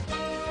sleep.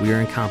 We are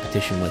in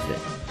competition with it.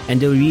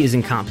 And WWE is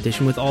in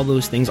competition with all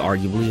those things,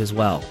 arguably, as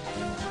well.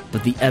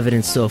 But the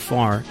evidence so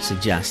far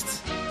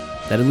suggests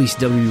that at least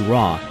WWE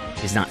Raw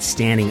is not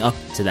standing up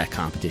to that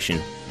competition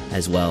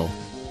as well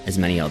as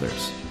many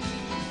others.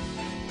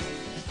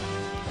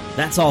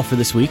 That's all for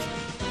this week.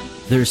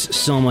 There's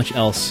so much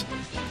else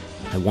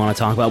I want to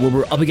talk about. Well,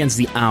 we're up against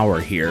the hour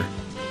here.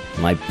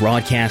 My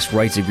broadcast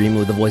rights agreement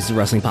with the Voices of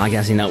Wrestling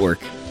Podcasting Network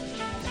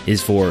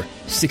is for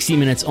 60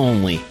 minutes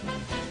only.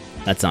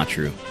 That's not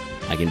true.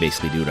 I can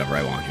basically do whatever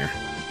I want here.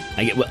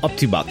 I get up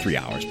to about 3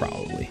 hours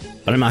probably,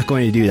 but I'm not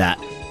going to do that.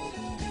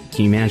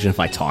 Can you imagine if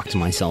I talk to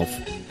myself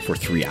for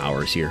 3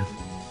 hours here?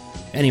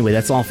 Anyway,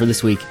 that's all for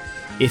this week.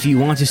 If you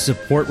want to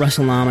support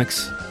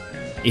Wrestlenomics,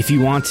 if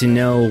you want to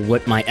know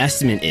what my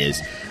estimate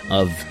is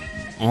of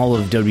all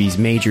of WWE's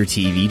major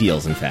TV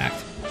deals, in fact,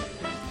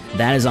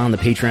 that is on the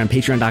Patreon,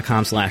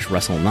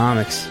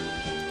 patreon.com/Wrestlenomics.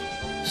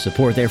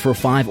 Support there for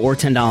 $5 or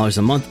 $10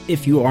 a month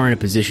if you are in a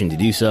position to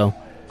do so.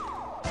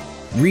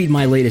 Read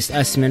my latest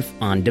estimate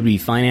on WWE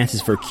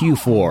finances for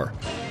Q4,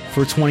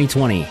 for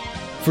 2020,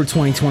 for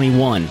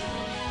 2021,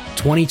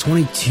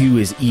 2022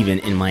 is even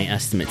in my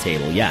estimate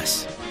table.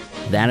 Yes,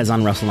 that is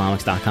on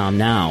Wrestlenomics.com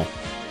now.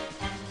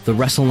 The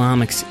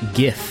Wrestlenomics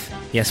GIF.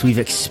 Yes, we've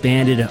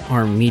expanded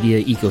our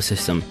media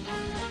ecosystem.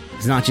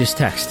 It's not just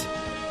text.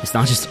 It's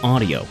not just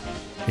audio.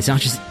 It's not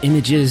just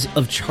images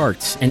of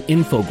charts and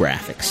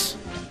infographics.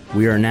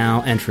 We are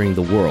now entering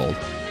the world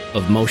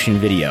of motion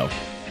video.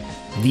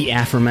 The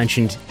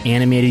aforementioned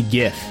animated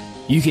GIF.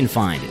 You can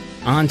find it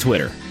on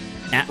Twitter,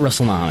 at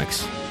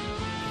Wrestlenomics,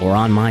 or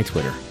on my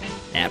Twitter,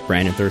 at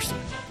Brandon Thurston.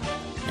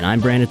 And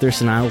I'm Brandon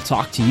Thurston, and I will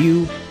talk to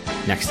you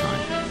next time.